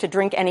for her to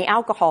drink any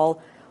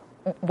alcohol,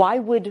 why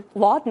would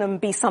laudanum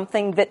be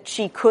something that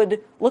she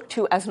could look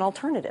to as an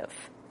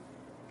alternative?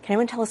 Can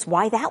anyone tell us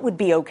why that would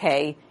be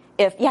okay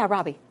if,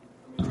 Robbie?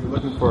 You're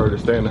looking for her to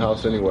stay in the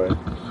house anyway.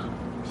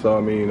 So,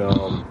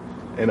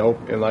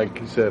 and like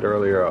you said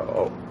earlier,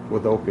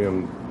 with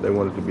opium, they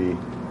wanted to be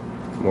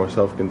more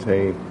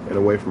self-contained and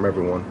away from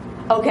everyone.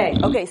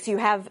 Okay, so you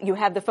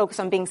have the focus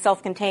on being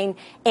self-contained,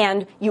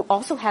 and you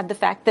also have the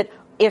fact that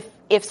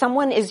if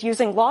someone is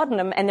using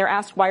laudanum and they're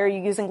asked, why are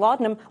you using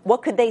laudanum,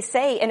 what could they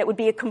say? And it would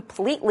be a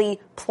completely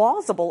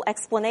plausible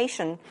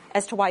explanation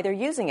as to why they're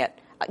using it.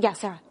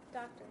 Sarah?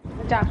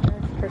 The doctor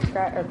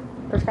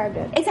prescribed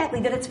it.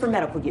 Exactly, that it's for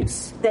medical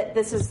use, that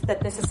this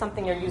is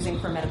something they're using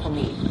for medical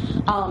need.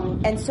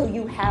 And so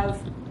you have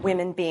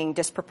women being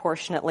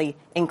disproportionately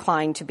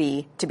inclined to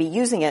be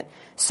using it.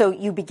 So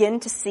you begin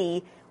to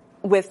see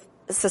with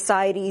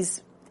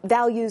society's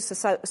values,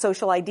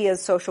 social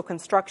ideas, social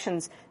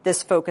constructions,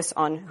 this focus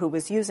on who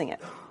was using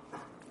it.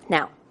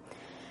 Now,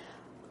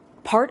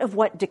 part of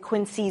what De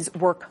Quincey's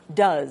work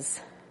does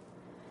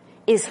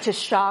is to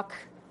shock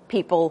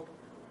people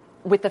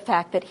with the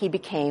fact that he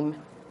became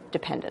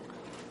dependent.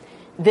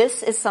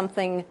 This is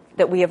something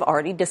that we have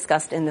already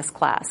discussed in this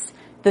class.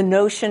 The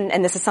notion,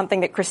 and this is something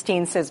that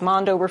Christine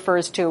Sismondo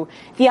refers to,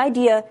 the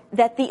idea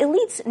that the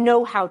elites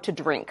know how to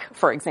drink,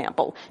 for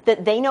example,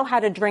 that they know how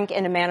to drink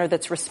in a manner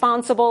that's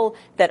responsible,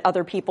 that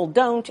other people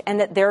don't, and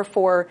that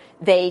therefore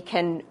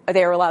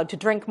they're allowed to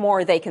drink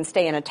more, they can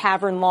stay in a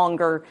tavern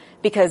longer,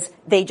 because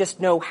they just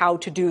know how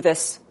to do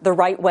this the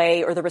right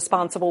way or the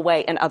responsible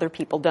way, and other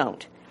people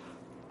don't.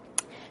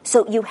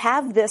 So you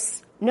have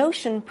this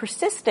notion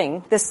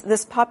persisting,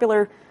 this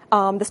popular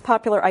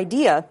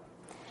idea,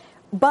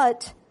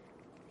 but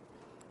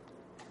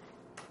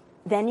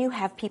then you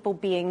have people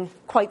being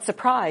quite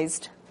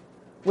surprised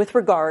with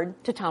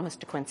regard to Thomas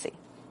De Quincey.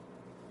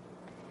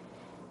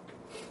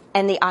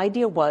 And the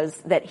idea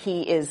was that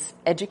he is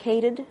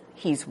educated,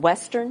 he's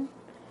Western,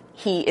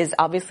 he is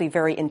obviously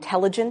very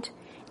intelligent,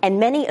 and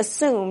many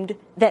assumed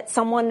that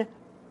someone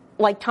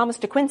like Thomas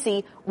De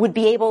Quincey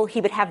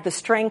he would have the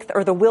strength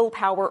or the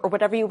willpower or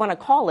whatever you want to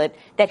call it,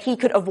 that he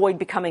could avoid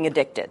becoming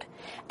addicted.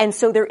 And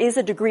so there is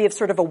a degree of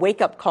sort of a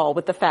wake-up call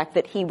with the fact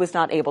that he was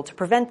not able to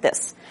prevent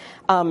this.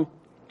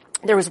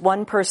 There was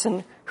one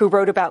person who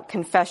wrote about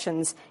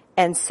Confessions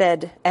and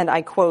said, and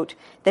I quote,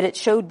 that it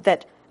showed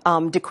that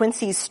De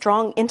Quincey's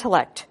strong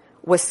intellect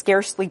was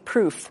scarcely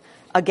proof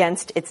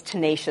against its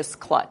tenacious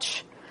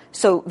clutch.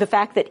 So the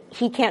fact that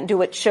he can't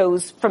do it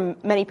shows, from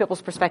many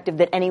people's perspective,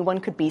 that anyone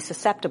could be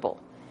susceptible.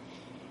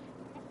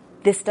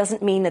 This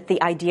doesn't mean that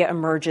the idea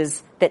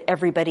emerges that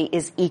everybody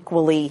is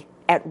equally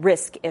at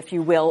risk, if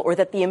you will, or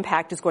that the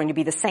impact is going to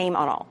be the same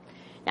on all.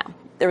 Now,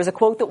 there was a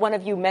quote that one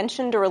of you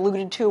mentioned or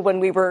alluded to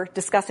when we were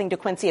discussing De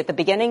Quincey at the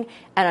beginning,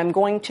 and I'm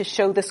going to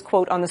show this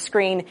quote on the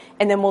screen,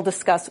 and then we'll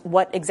discuss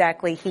what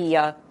exactly he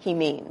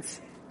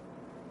means.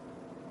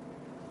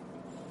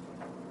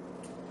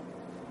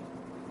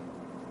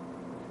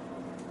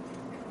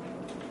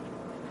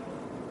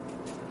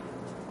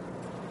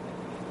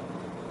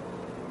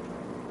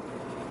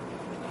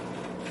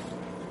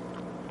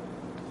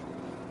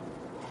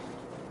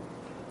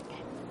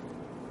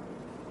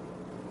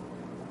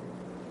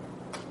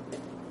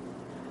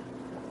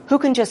 Who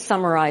can just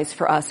summarize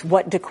for us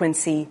what De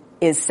Quincey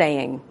is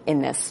saying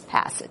in this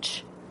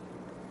passage?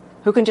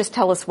 Who can just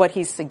tell us what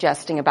he's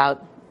suggesting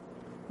about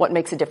what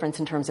makes a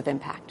difference in terms of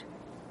impact?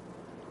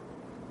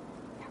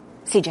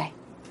 CJ.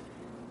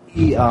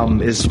 He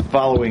is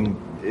following,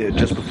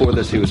 just before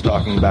this he was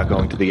talking about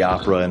going to the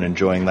opera and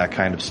enjoying that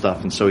kind of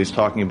stuff, and so he's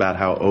talking about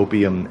how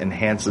opium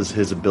enhances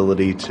his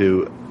ability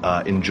to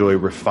enjoy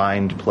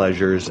refined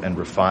pleasures and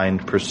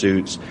refined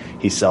pursuits.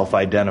 He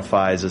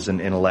self-identifies as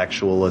an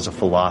intellectual, as a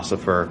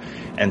philosopher,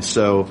 and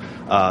so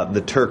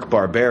the Turk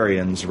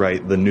barbarians,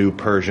 right, the new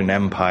Persian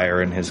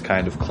Empire in his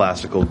kind of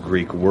classical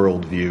Greek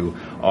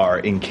worldview, are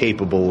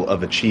incapable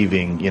of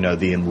achieving,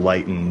 the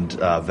enlightened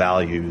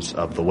values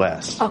of the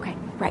West. Okay,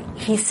 right.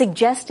 He's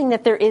suggesting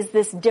that there is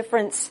this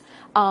difference,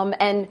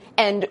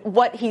 and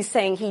what he's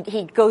saying,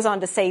 he goes on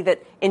to say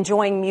that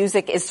enjoying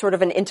music is sort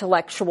of an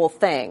intellectual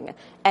thing,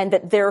 and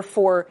that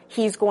therefore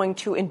he's going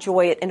to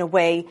enjoy it in a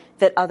way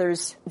that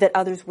others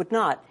would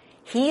not.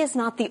 He is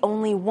not the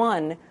only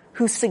one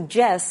who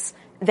suggests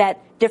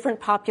that different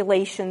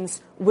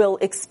populations will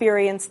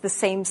experience the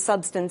same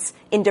substance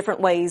in different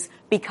ways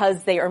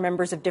because they are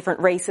members of different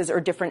races or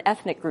different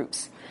ethnic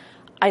groups.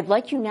 I'd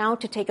like you now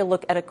to take a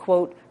look at a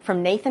quote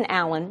from Nathan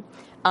Allen.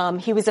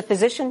 He was a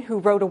physician who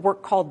wrote a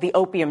work called The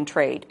Opium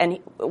Trade, and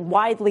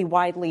widely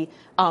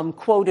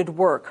quoted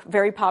work,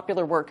 very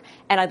popular work.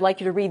 And I'd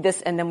like you to read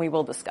this, and then we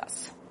will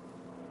discuss.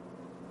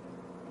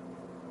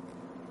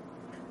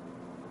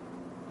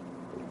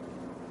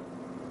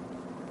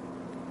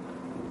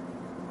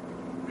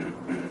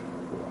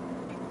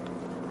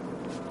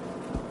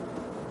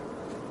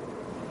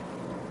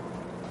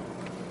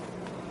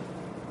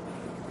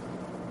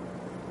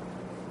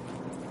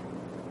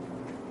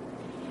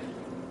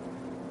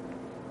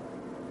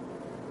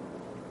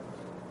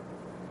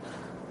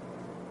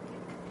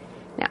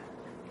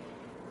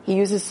 He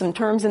uses some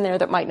terms in there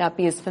that might not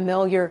be as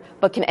familiar,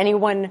 but can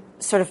anyone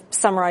sort of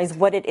summarize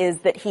what it is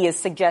that he is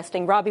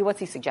suggesting? Robbie, what's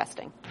he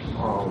suggesting?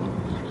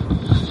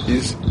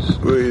 He's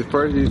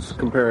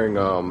comparing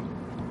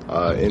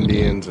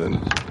Indians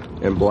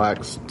and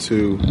blacks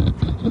to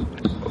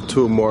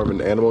more of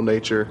an animal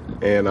nature,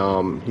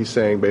 and he's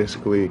saying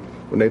basically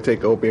when they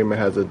take opium, it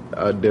has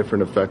a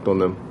different effect on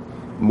them,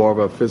 more of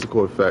a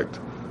physical effect.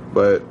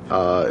 But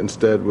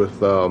instead,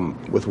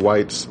 with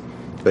whites,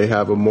 they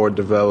have a more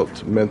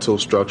developed mental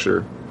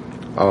structure.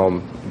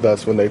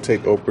 Thus, when they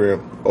take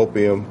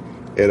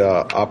opium, it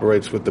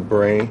operates with the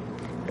brain,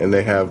 and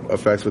they have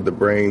effects with the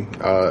brain.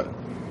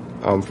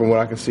 From what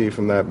I can see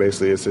from that,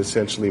 basically, it's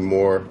essentially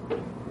more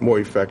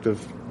effective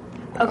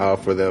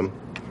for them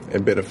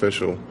and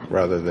beneficial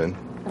rather than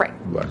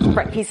blacks.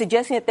 Right. He's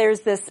suggesting that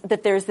there's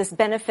this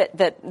benefit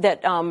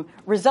that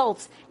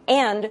results,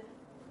 and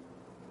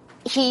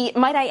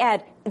might I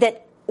add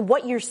that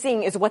what you're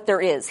seeing is what there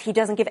is. He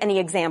doesn't give any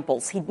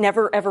examples. He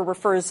never ever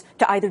refers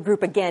to either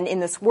group again in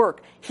this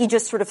work. He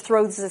just sort of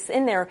throws this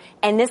in there,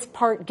 and this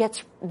part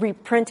gets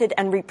reprinted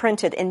and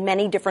reprinted in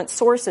many different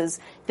sources.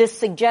 This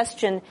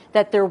suggestion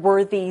that there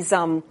were these,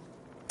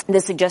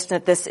 this suggestion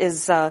that this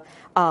is,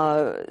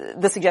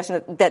 the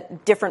suggestion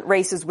that different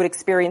races would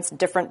experience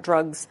different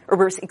drugs,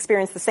 or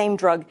experience the same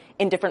drug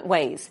in different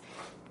ways.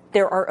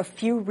 There are a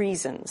few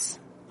reasons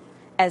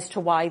as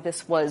to why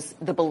this was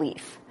the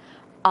belief.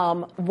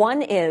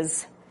 One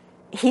is,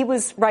 he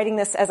was writing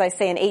this, as I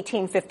say, in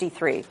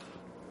 1853.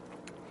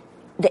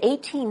 The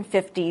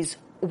 1850s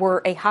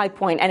were a high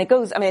point, and it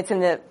goes, it's in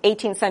the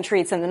 18th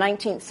century, it's in the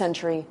 19th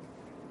century.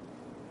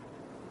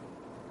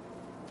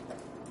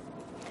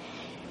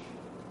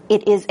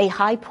 It is a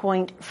high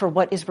point for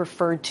what is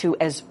referred to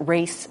as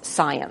race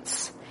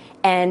science.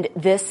 And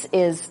this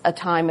is a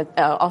time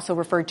also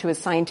referred to as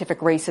scientific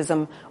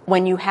racism,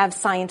 when you have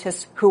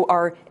scientists who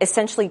are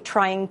essentially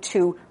trying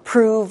to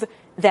prove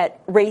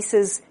that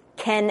races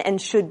can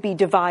and should be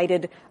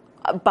divided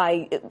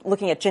by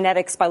looking at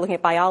genetics, by looking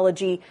at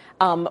biology.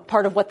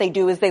 Part of what they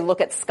do is they look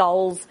at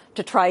skulls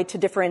to try to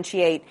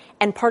differentiate.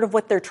 And part of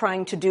what they're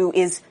trying to do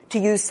is to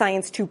use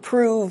science to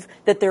prove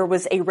that there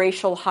was a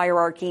racial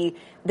hierarchy,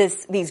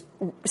 these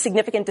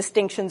significant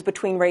distinctions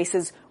between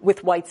races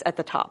with whites at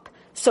the top.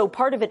 So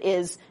part of it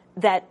is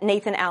that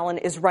Nathan Allen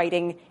is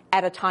writing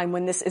at a time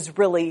when this is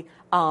really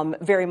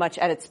very much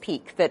at its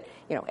peak, that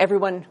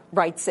everyone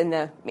writes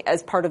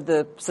as part of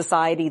the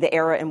society, the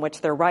era in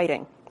which they're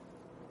writing.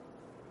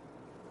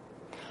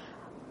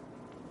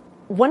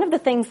 One of the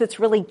things that's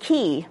really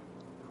key,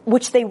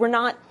 which they were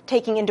not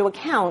taking into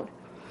account,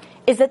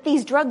 is that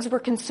these drugs were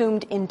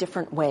consumed in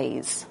different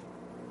ways.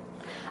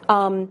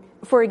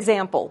 For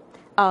example,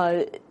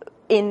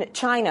 in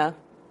China,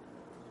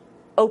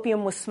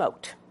 opium was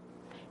smoked.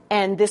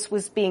 And this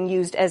was being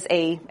used as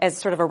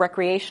sort of a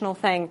recreational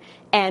thing.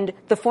 And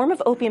the form of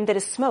opium that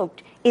is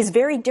smoked is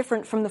very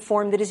different from the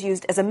form that is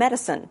used as a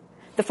medicine.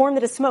 The form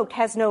that is smoked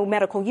has no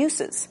medical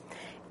uses.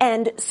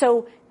 And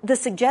so the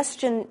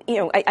suggestion,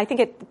 I think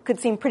it could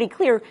seem pretty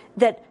clear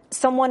that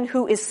someone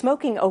who is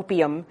smoking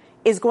opium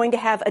is going to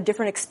have a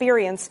different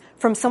experience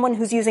from someone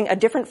who's using a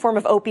different form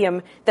of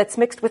opium that's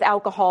mixed with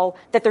alcohol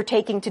that they're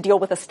taking to deal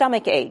with a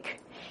stomach ache.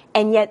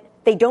 And yet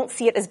they don't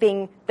see it as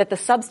being that the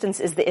substance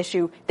is the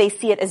issue. They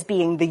see it as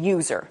being the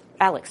user.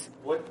 Alex.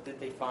 What did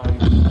they find?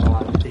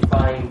 Did they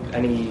find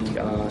any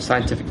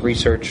scientific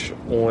research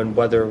on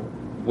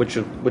which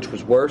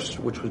was worse,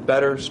 which was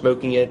better,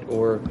 smoking it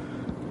or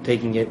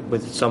taking it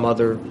with some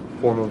other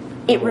form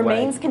of? It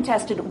remains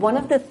contested. One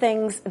of the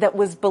things that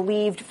was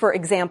believed, for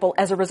example,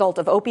 as a result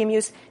of opium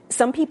use,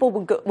 some people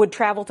would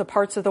travel to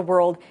parts of the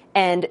world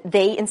and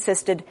they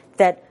insisted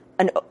that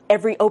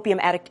every opium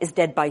addict is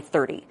dead by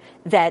 30,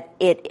 that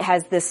it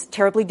has this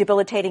terribly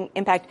debilitating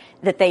impact,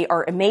 that they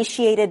are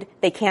emaciated,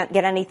 they can't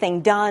get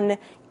anything done,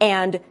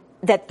 and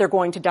that they're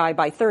going to die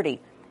by 30.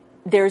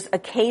 There's a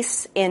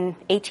case in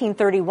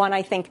 1831,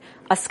 I think,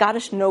 a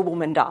Scottish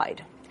nobleman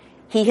died.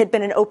 He had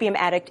been an opium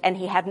addict and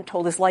he hadn't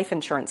told his life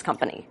insurance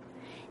company.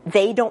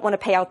 They don't want to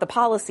pay out the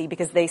policy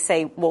because they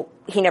say, well,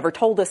 he never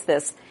told us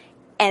this.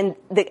 And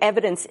the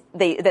evidence,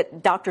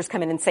 that doctors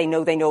come in and say,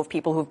 no, they know of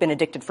people who've been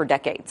addicted for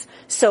decades.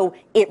 So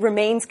it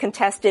remains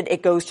contested.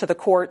 It goes to the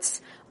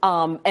courts.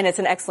 And it's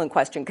an excellent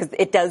question because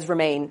it does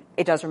remain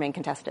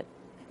contested.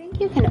 I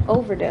think you can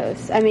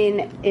overdose.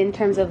 In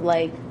terms of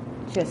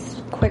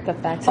just quick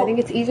effects. I think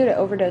it's easier to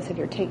overdose if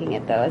you're taking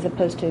it though, as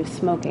opposed to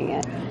smoking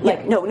it.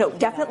 No,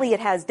 definitely it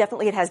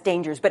has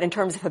dangers, but in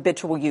terms of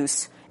habitual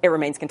use, it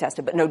remains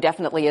contested. But no,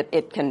 definitely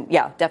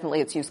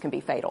definitely its use can be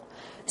fatal.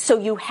 So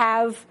you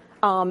have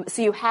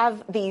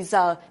these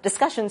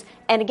discussions,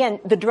 and again,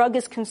 the drug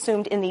is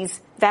consumed in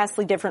these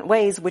vastly different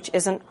ways, which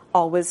isn't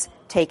always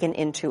taken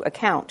into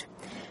account.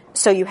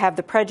 So you have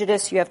the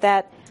prejudice, you have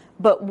that,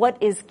 but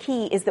what is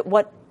key is that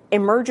what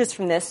emerges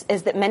from this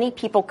is that many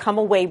people come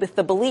away with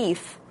the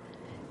belief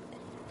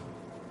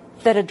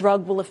that a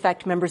drug will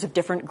affect members of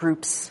different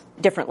groups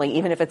differently,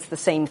 even if it's the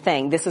same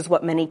thing. This is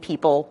what many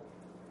people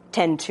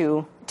tend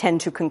to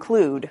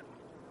conclude.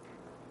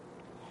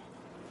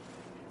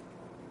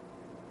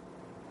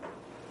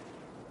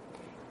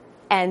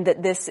 and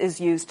that this is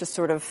used to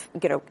sort of,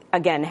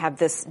 again, have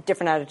this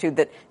different attitude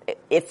that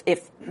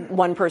if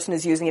one person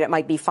is using it, it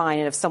might be fine,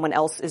 and if someone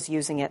else is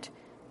using it,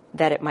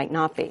 that it might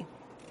not be.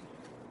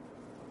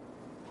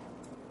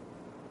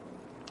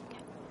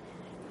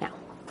 Now,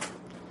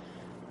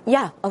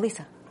 yeah,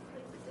 Elisa.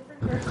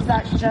 Was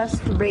that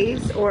just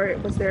race, or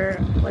was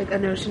there like a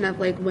notion of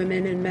like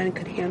women and men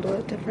could handle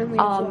it differently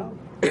as well?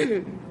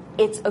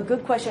 It's a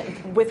good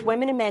question. With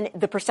women and men,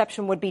 the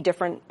perception would be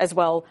different as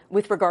well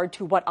with regard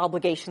to what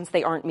obligations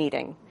they aren't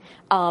meeting.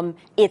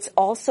 It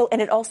also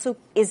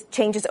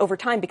changes over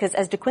time because,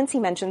 as De Quincey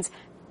mentions,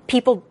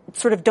 people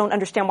sort of don't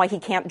understand why he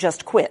can't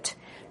just quit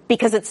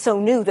because it's so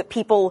new that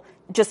people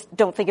just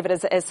don't think of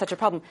it as such a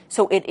problem.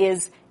 So it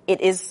is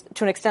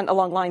to an extent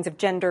along lines of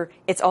gender.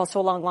 It's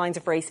also along lines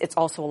of race. It's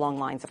also along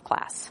lines of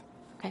class.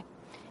 Okay.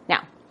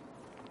 Now,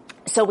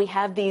 so we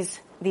have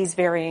these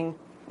varying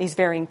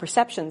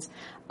perceptions.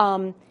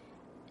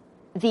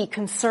 The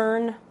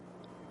concern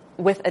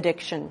with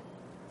addiction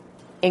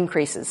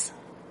increases.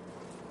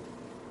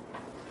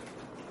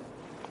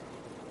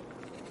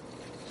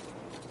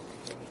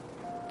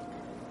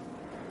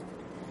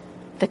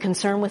 The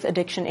concern with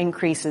addiction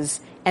increases,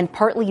 and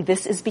partly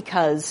this is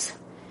because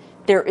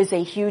there is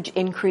a huge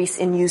increase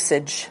in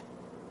usage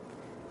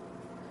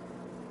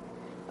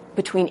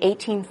between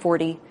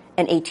 1840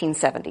 and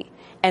 1870.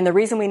 And the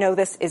reason we know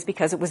this is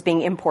because it was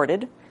being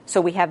imported.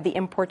 So we have the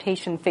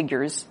importation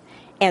figures.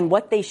 And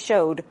what they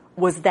showed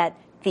was that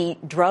the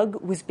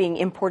drug was being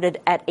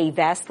imported at a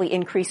vastly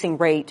increasing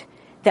rate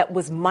that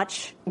was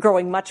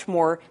growing much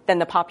more than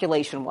the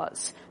population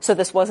was. So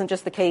this wasn't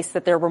just the case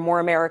that there were more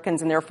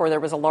Americans and therefore there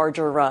was a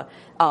larger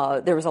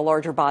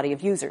body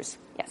of users.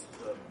 Yes.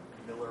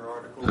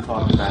 We'll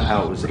talk about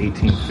how it was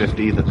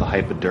 1850 that the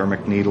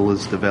hypodermic needle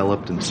is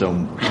developed, and so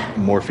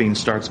morphine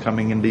starts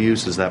coming into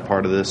use. Is that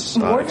part of this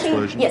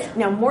explosion? Yes.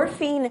 Now,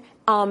 morphine,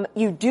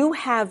 you do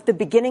have the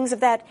beginnings of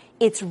that.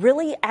 It's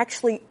really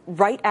actually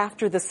right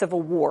after the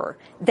Civil War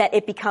that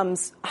it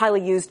becomes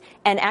highly used.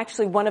 And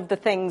actually, one of the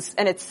things,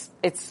 and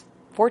it's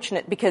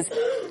fortunate because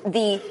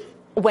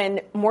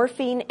when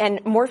morphine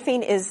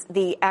is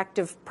the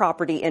active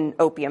property in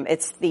opium,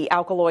 it's the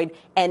alkaloid,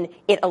 and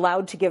it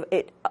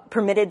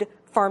permitted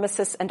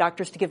pharmacists and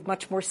doctors to give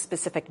much more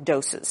specific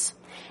doses.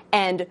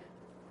 And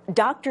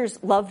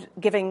doctors loved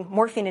giving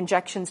morphine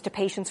injections to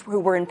patients who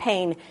were in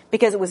pain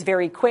because it was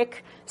very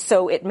quick,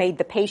 so it made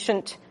the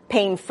patient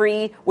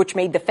pain-free, which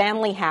made the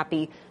family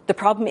happy. The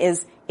problem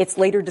is it's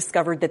later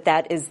discovered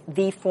that is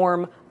the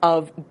form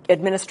of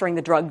administering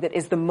the drug that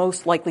is the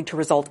most likely to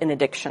result in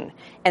addiction.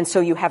 And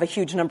so you have a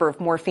huge number of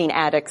morphine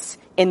addicts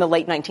in the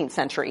late 19th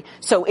century.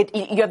 So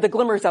you have the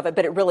glimmers of it,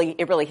 but it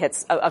really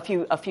hits a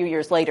few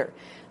years later.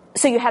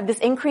 So you have this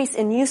increase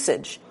in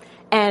usage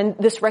and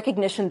this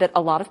recognition that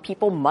a lot of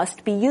people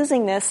must be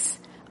using this,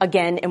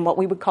 again, in what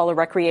we would call a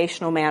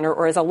recreational manner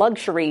or as a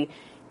luxury,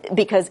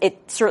 because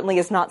it certainly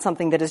is not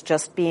something that is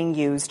just being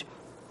used,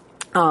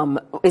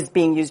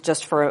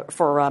 just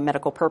for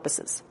medical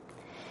purposes.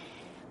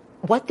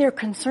 What they're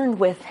concerned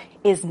with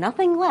is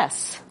nothing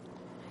less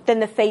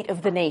than the fate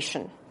of the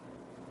nation.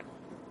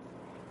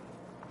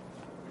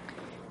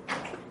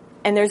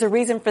 And there's a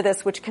reason for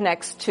this which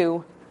connects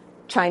to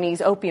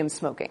Chinese opium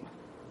smoking.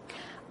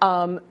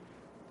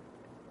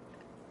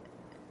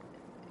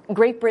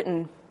 Great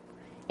Britain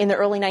in the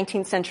early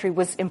 19th century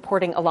was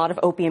importing a lot of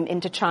opium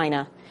into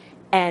China,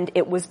 and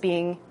it was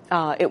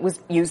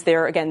used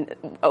there, again,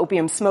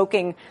 opium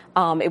smoking.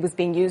 It was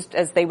being used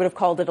as they would have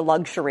called it a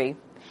luxury.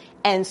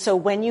 And so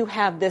when you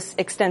have this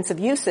extensive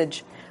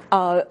usage,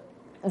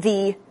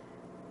 the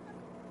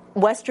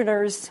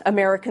Westerners,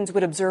 Americans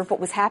would observe what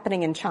was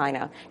happening in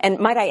China. And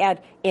might I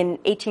add, in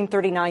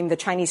 1839, the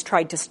Chinese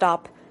tried to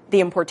stop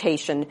the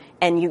importation,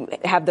 and you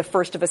have the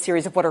first of a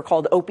series of what are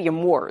called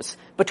opium wars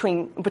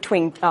between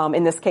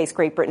in this case,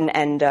 Great Britain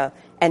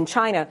and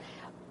China.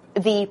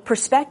 The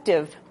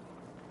perspective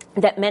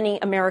that many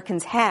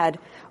Americans had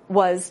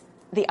was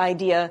the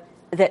idea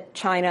that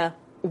China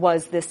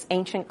was this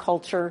ancient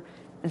culture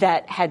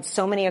that had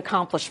so many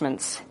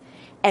accomplishments,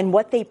 and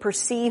what they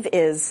perceive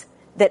is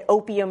that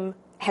opium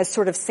has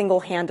sort of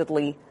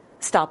single-handedly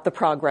stopped the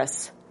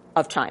progress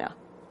of China.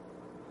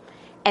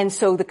 And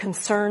so the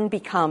concern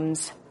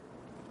becomes,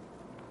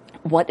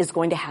 what is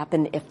going to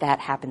happen if that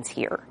happens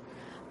here?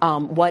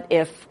 What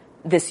if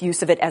this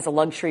use of it as a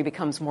luxury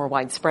becomes more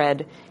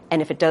widespread?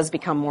 And if it does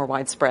become more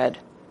widespread,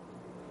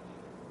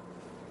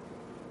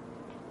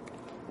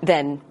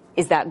 then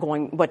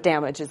what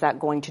damage is that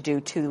going to do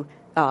to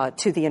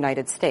the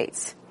United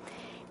States?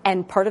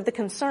 And part of the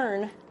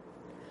concern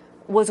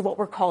was what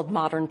were called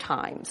modern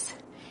times.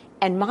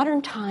 And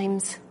modern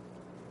times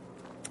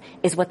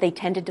is what they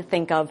tended to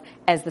think of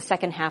as the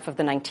second half of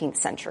the 19th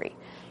century.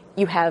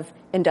 You have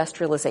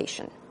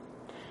industrialization.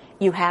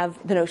 You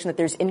have the notion that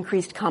there's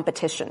increased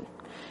competition.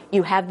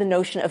 You have the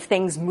notion of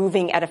things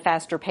moving at a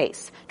faster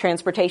pace.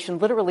 Transportation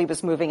literally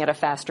was moving at a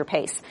faster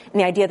pace.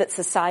 And the idea that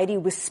society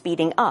was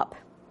speeding up.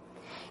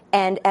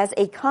 And as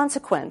a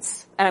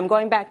consequence, and I'm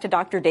going back to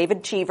Dr.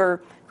 David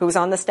Cheever, who was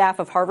on the staff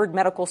of Harvard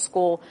Medical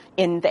School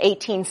in the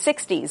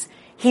 1860s,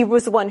 he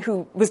was the one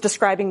who was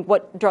describing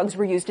what drugs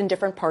were used in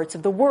different parts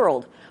of the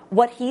world.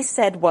 What he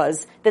said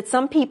was that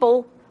some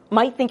people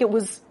might think it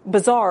was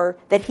bizarre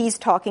that he's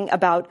talking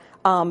about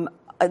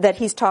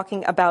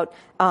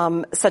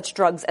such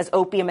drugs as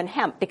opium and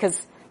hemp,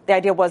 because the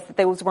idea was that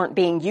those weren't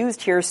being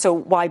used here, so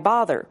why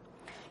bother?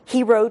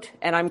 He wrote,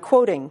 and I'm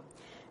quoting,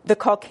 "The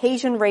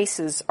Caucasian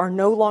races are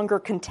no longer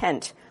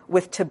content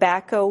with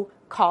tobacco,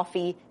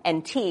 coffee,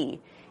 and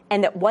tea,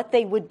 and that what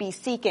they would be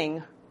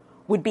seeking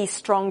would be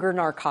stronger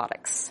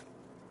narcotics."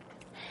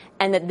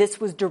 And that this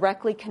was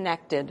directly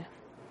connected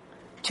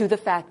to the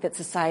fact that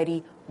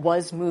society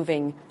was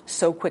moving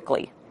so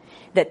quickly,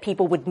 that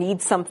people would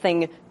need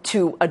something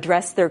to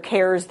address their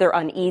cares, their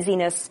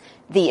uneasiness,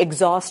 the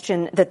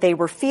exhaustion that they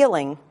were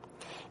feeling.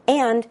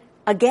 And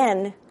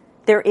again,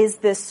 there is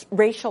this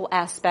racial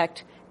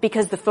aspect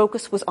because the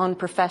focus was on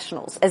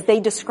professionals. As they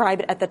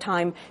describe it at the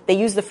time, they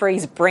use the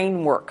phrase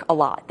brain work a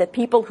lot, that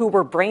people who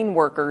were brain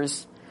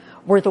workers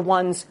were the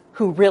ones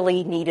who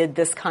really needed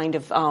this kind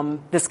of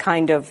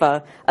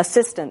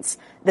assistance,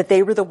 that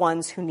they were the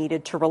ones who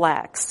needed to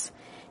relax.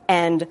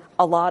 And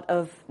a lot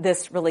of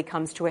this really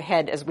comes to a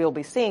head, as we'll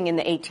be seeing, in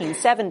the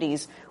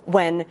 1870s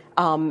when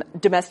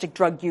domestic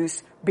drug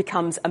use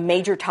becomes a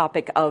major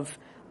topic of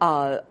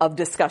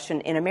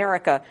discussion in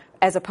America,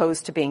 as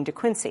opposed to being De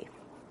Quincey,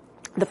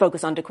 the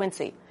focus on De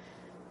Quincey.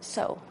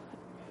 So,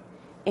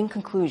 in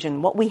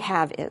conclusion, what we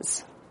have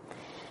is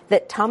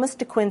that Thomas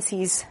De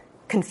Quincey's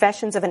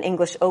Confessions of an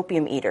English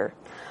Opium Eater,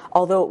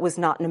 although it was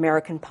not an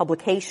American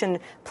publication,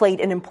 played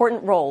an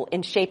important role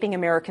in shaping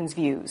Americans'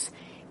 views.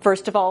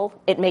 First of all,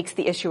 it makes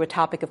the issue a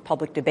topic of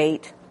public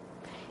debate.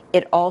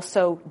 It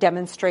also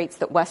demonstrates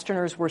that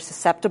Westerners were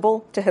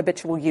susceptible to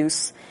habitual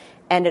use,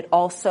 and it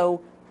also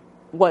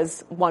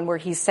was one where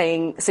he's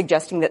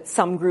suggesting that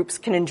some groups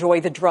can enjoy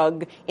the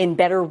drug in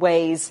better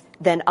ways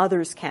than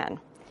others can.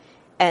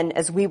 And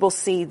as we will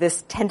see,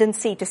 this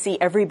tendency to see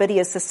everybody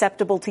as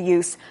susceptible to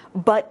use,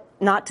 but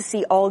not to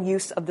see all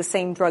use of the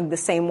same drug the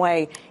same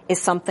way, is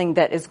something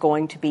that is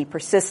going to be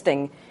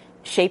persisting,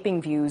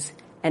 shaping views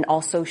and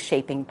also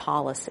shaping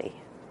policy.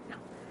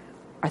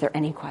 Are there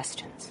any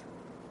questions?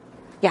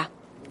 Yeah.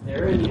 Is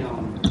there any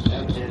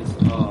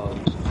evidence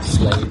of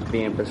slaves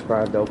being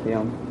prescribed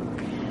opium?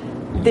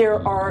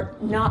 There are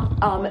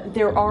not.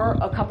 There are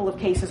a couple of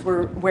cases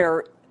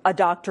where a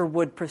doctor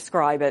would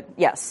prescribe it.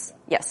 Yes.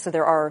 So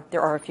there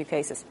are a few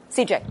cases.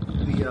 CJ.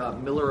 The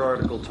Miller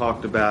article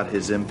talked about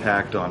his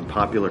impact on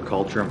popular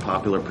culture and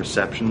popular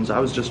perceptions. I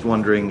was just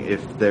wondering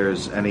if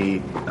there's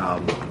any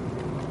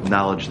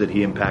knowledge that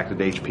he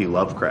impacted H.P.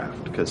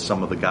 Lovecraft, because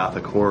some of the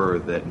Gothic horror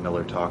that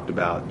Miller talked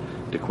about,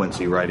 De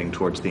Quincey writing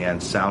towards the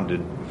end,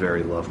 sounded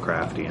very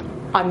Lovecraftian.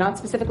 I'm not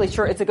specifically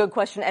sure. It's a good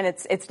question, and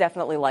it's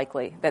definitely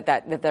likely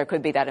that there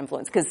could be that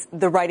influence, because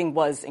the writing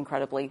was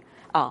incredibly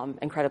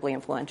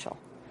influential.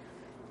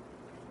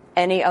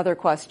 Any other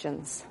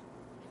questions?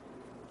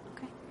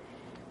 Okay.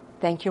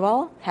 Thank you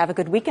all. Have a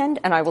good weekend,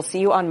 and I will see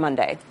you on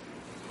Monday.